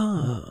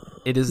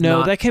 It is No,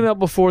 not. that came out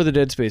before the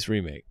Dead Space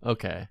remake.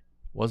 Okay.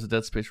 Was it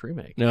Dead Space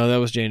Remake? No, that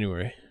was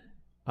January.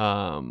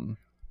 Was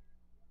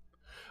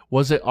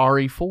it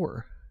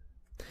RE4?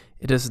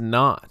 It is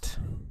not.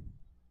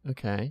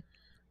 Okay.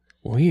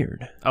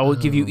 Weird. I will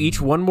give you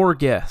each one more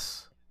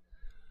guess.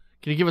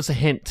 Can you give us a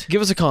hint?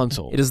 Give us a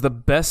console. It is the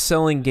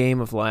best-selling game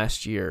of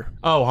last year.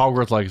 Oh,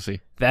 Hogwarts Legacy.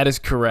 That is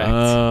correct.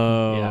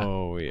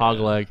 Oh, yeah.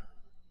 Hogleg.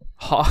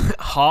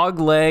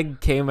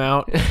 Hogleg came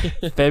out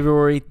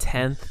February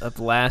 10th of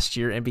last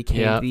year and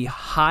became the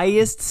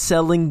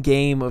highest-selling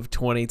game of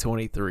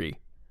 2023.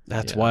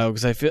 That's Yeah. wild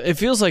because it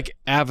feels like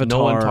Avatar,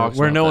 No one talks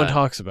where about no one that.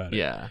 talks about it.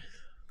 Yeah.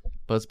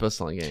 But it's best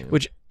selling game.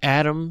 Which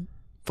Adam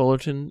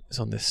Fullerton is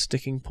on this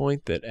sticking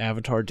point that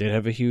Avatar did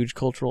have a huge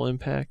cultural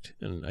impact,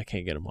 and I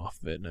can't get him off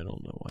of it, and I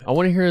don't know why. I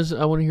want to hear his.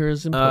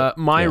 Input.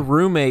 My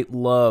roommate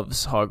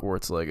loves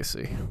Hogwarts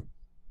Legacy.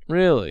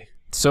 Really?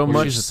 So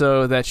much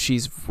so that she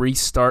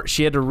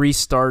had to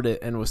restart it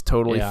and was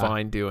totally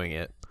fine doing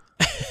it.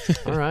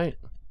 All right.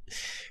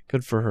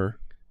 Good for her.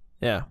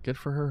 Yeah. Good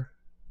for her.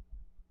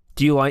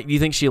 Do you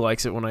think she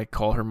likes it when I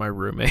call her my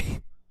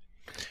roommate?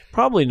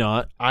 Probably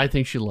not. I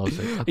think she loves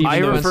it.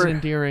 It's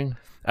endearing.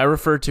 I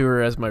refer to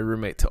her as my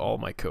roommate to all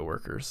my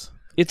coworkers.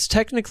 It's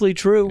technically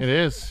true. It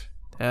is.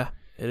 Yeah,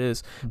 it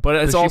is. But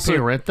it's Does also she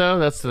pay rent though.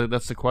 That's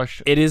the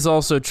question. It is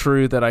also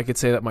true that I could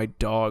say that my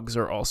dogs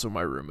are also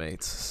my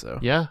roommates. So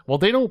yeah. Well,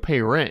 they don't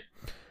pay rent.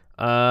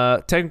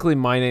 Technically,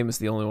 my name is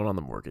the only one on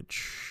the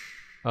mortgage.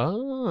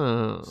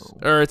 Oh.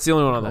 Or it's the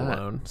only one on the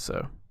loan.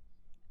 So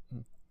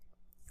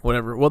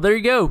whatever. Well, there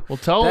you go. Well,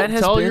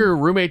 tell your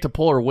roommate to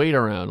pull her weight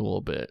around a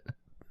little bit.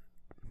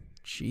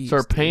 Jeez,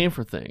 start paying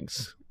for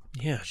things.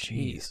 Yeah,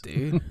 jeez,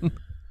 dude.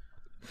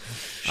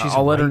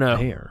 I'll let her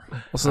know.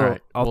 Also,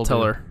 I'll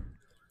tell her.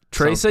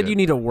 Trey said you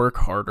need to work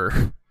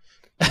harder.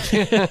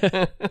 She's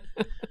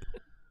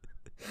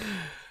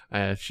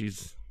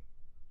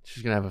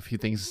gonna have a few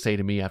things to say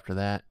to me after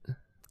that.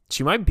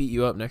 She might beat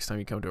you up next time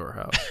you come to her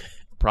house.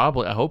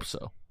 Probably. I hope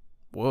so.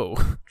 Whoa,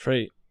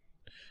 Trey.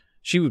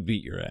 She would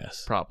beat your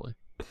ass. Probably.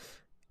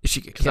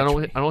 She could catch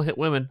me. I don't hit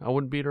women. I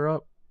wouldn't beat her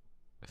up.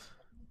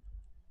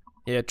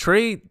 Yeah,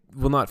 Trey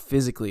will not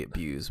physically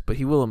abuse, but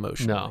he will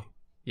emotionally. No.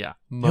 Yeah.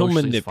 He'll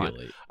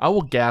manipulate. I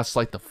will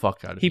gaslight the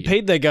fuck out of you. He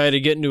paid that guy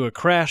to get into a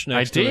crash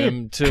next to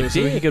him so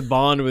he could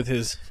bond with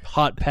his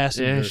hot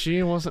passenger. Yeah,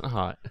 she wasn't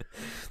hot.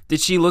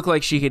 Did she look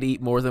like she could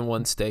eat more than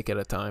one steak at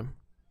a time?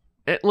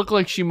 It looked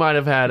like she might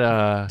have had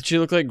Did she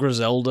look like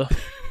Griselda?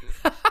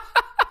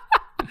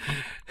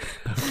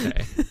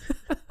 Okay.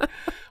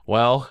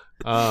 Well,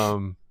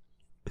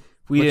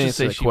 we didn't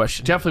answer the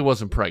question. She definitely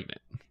wasn't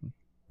pregnant.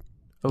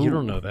 You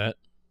don't know that.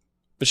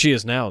 But she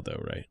is now,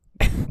 though, right?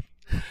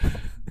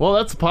 Well,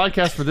 that's the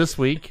podcast for this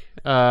week.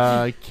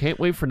 Can't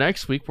wait for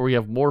next week where we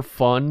have more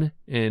fun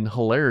and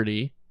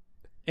hilarity.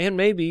 And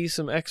maybe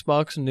some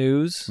Xbox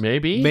news.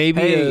 Maybe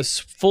a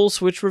full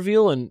Switch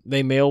reveal, and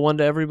they mail one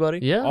to everybody.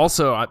 Yeah.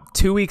 Also,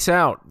 2 weeks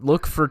out,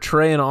 look for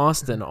Trey and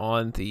Austin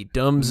on the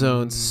Dumb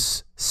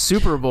Zones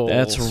Super Bowl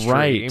That's stream.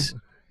 right.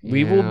 Yeah.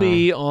 We will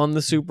be on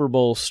the Super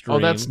Bowl stream. Oh,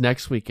 that's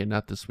next weekend,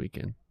 not this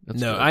weekend. I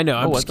know.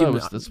 I'm just kidding. It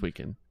was this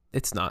weekend.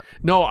 It's not.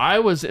 No, I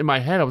was in my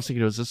head. I was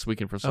thinking it was this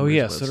weekend for some reason.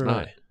 Oh, yeah, so did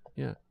I.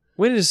 Yeah.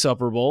 When is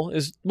Super Bowl?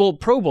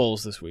 Pro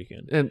Bowl's this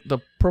weekend. And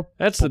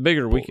that's the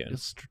bigger weekend.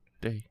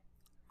 Yesterday.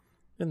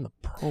 In the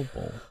Pro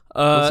Bowl.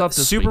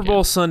 Super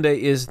Bowl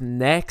Sunday is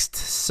next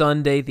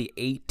Sunday, the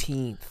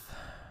 18th.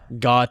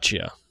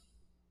 Gotcha.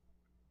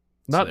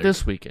 Not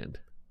this weekend.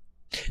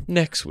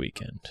 Next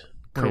weekend.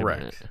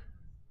 Correct.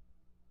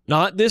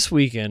 Not this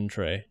weekend,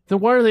 Trey. Then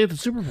why are they at the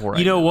Super Bowl right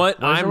You know now?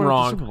 what? I'm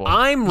wrong.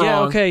 I'm wrong.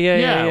 Yeah, okay,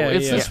 yeah.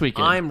 It's this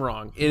weekend. I'm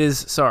wrong. It is,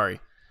 sorry.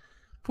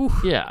 Whew.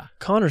 Yeah.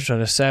 Connor's trying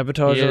to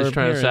sabotage our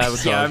appearance.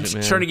 Yeah, I'm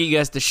just trying to get you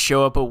guys to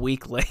show up a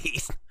week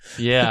late.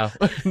 Yeah.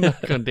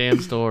 Knock on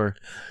Dan's door.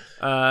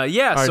 Yeah,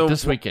 all right, so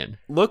this weekend.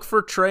 Look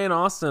for Trey and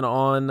Austin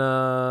on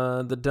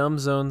the Dumb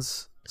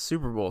Zones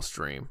Super Bowl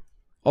stream.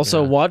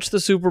 Also, watch the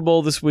Super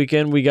Bowl this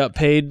weekend. We got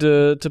paid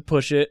to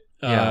push it.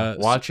 Yeah,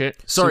 watch it.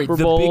 Sorry, Super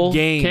the Bowl. big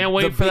game. Can't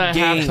wait for that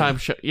game. halftime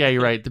show. Yeah,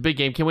 you're right. The big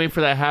game. Can't wait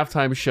for that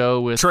halftime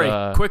show with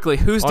Trey. Quickly,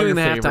 who's doing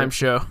the favorite. halftime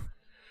show?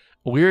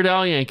 Weird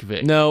Al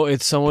Yankovic. No,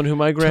 it's someone who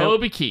my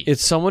Toby Keith.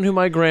 It's someone who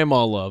my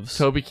grandma loves.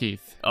 Toby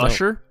Keith.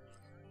 Usher?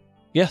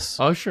 Yes.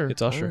 Usher.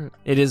 It's Usher. Right.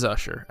 It is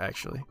Usher,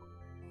 actually.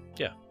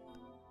 Yeah.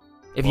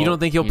 If you don't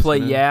think he'll play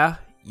Yeah,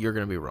 you're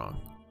going to be wrong.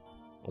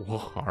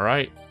 Well, all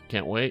right.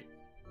 Can't wait.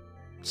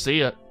 See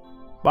ya.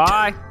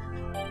 Bye.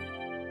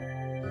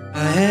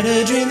 I had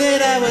a dream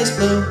that I was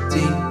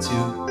floating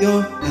to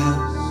your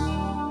house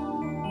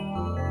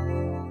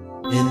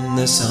in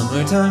the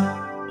summertime.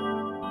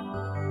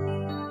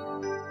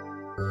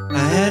 I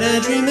had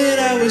a dream that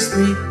I was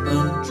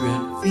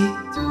 300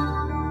 feet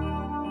tall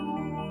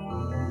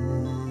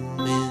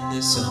in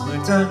the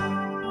summertime.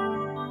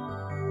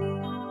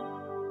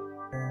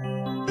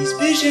 These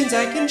visions,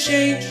 I can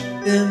change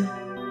them,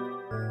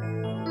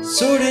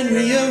 sort and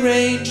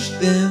rearrange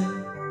them.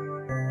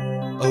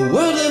 A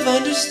world of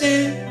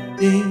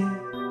understanding,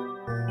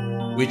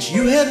 which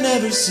you have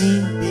never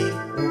seen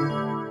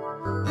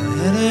before. I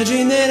had a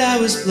dream that I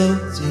was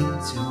floating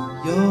to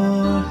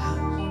your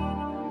house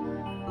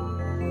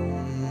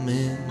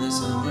in the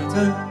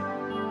summertime.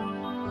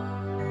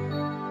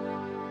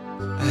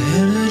 I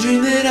had a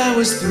dream that I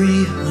was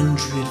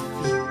 300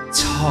 feet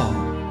tall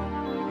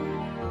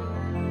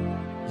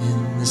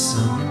in the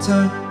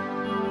summertime.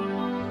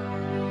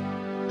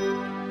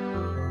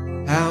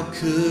 How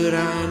could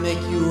I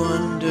make you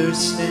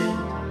understand?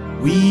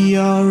 We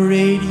are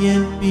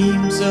radiant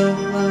beams of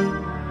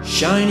light,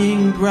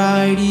 shining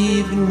bright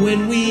even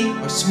when we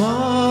are small.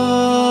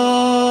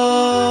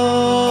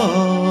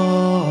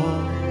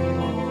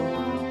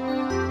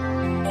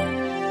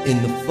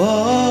 In the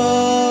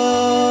fall,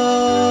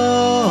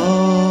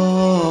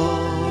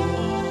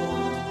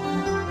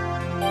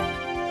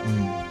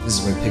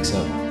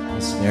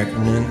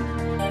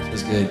 afternoon.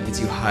 Feels good. Gets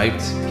you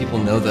hyped. People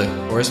know the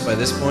chorus by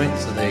this point,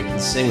 so they can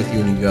sing with you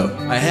when you go.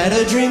 I had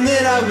a dream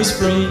that I was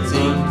floating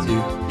to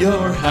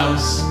your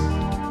house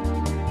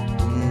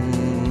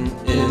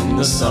in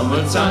the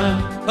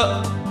summertime.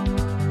 Huh.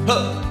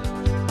 Huh.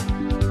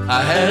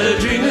 I had a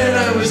dream that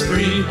I was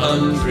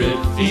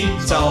 300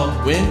 feet tall.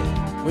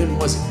 When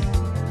was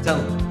it? Tell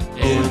them.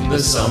 In the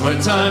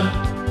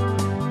summertime.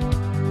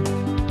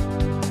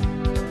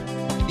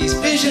 These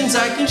visions,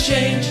 I can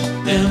change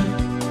them,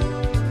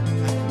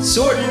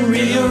 sort and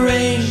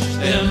rearrange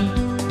them.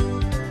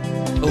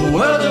 A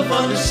world of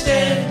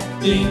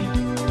understanding,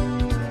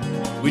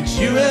 which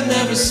you have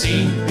never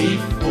seen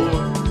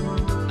before.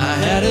 I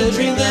had a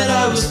dream that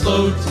I was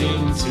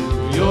floating to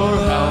your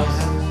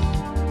house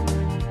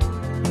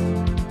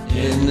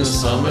in the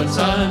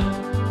summertime.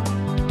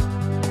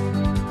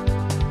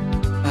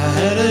 I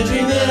had a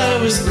dream that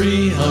I was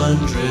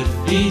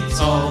 300 feet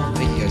tall. I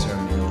think you guys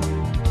are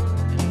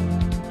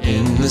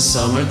in the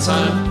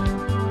summertime.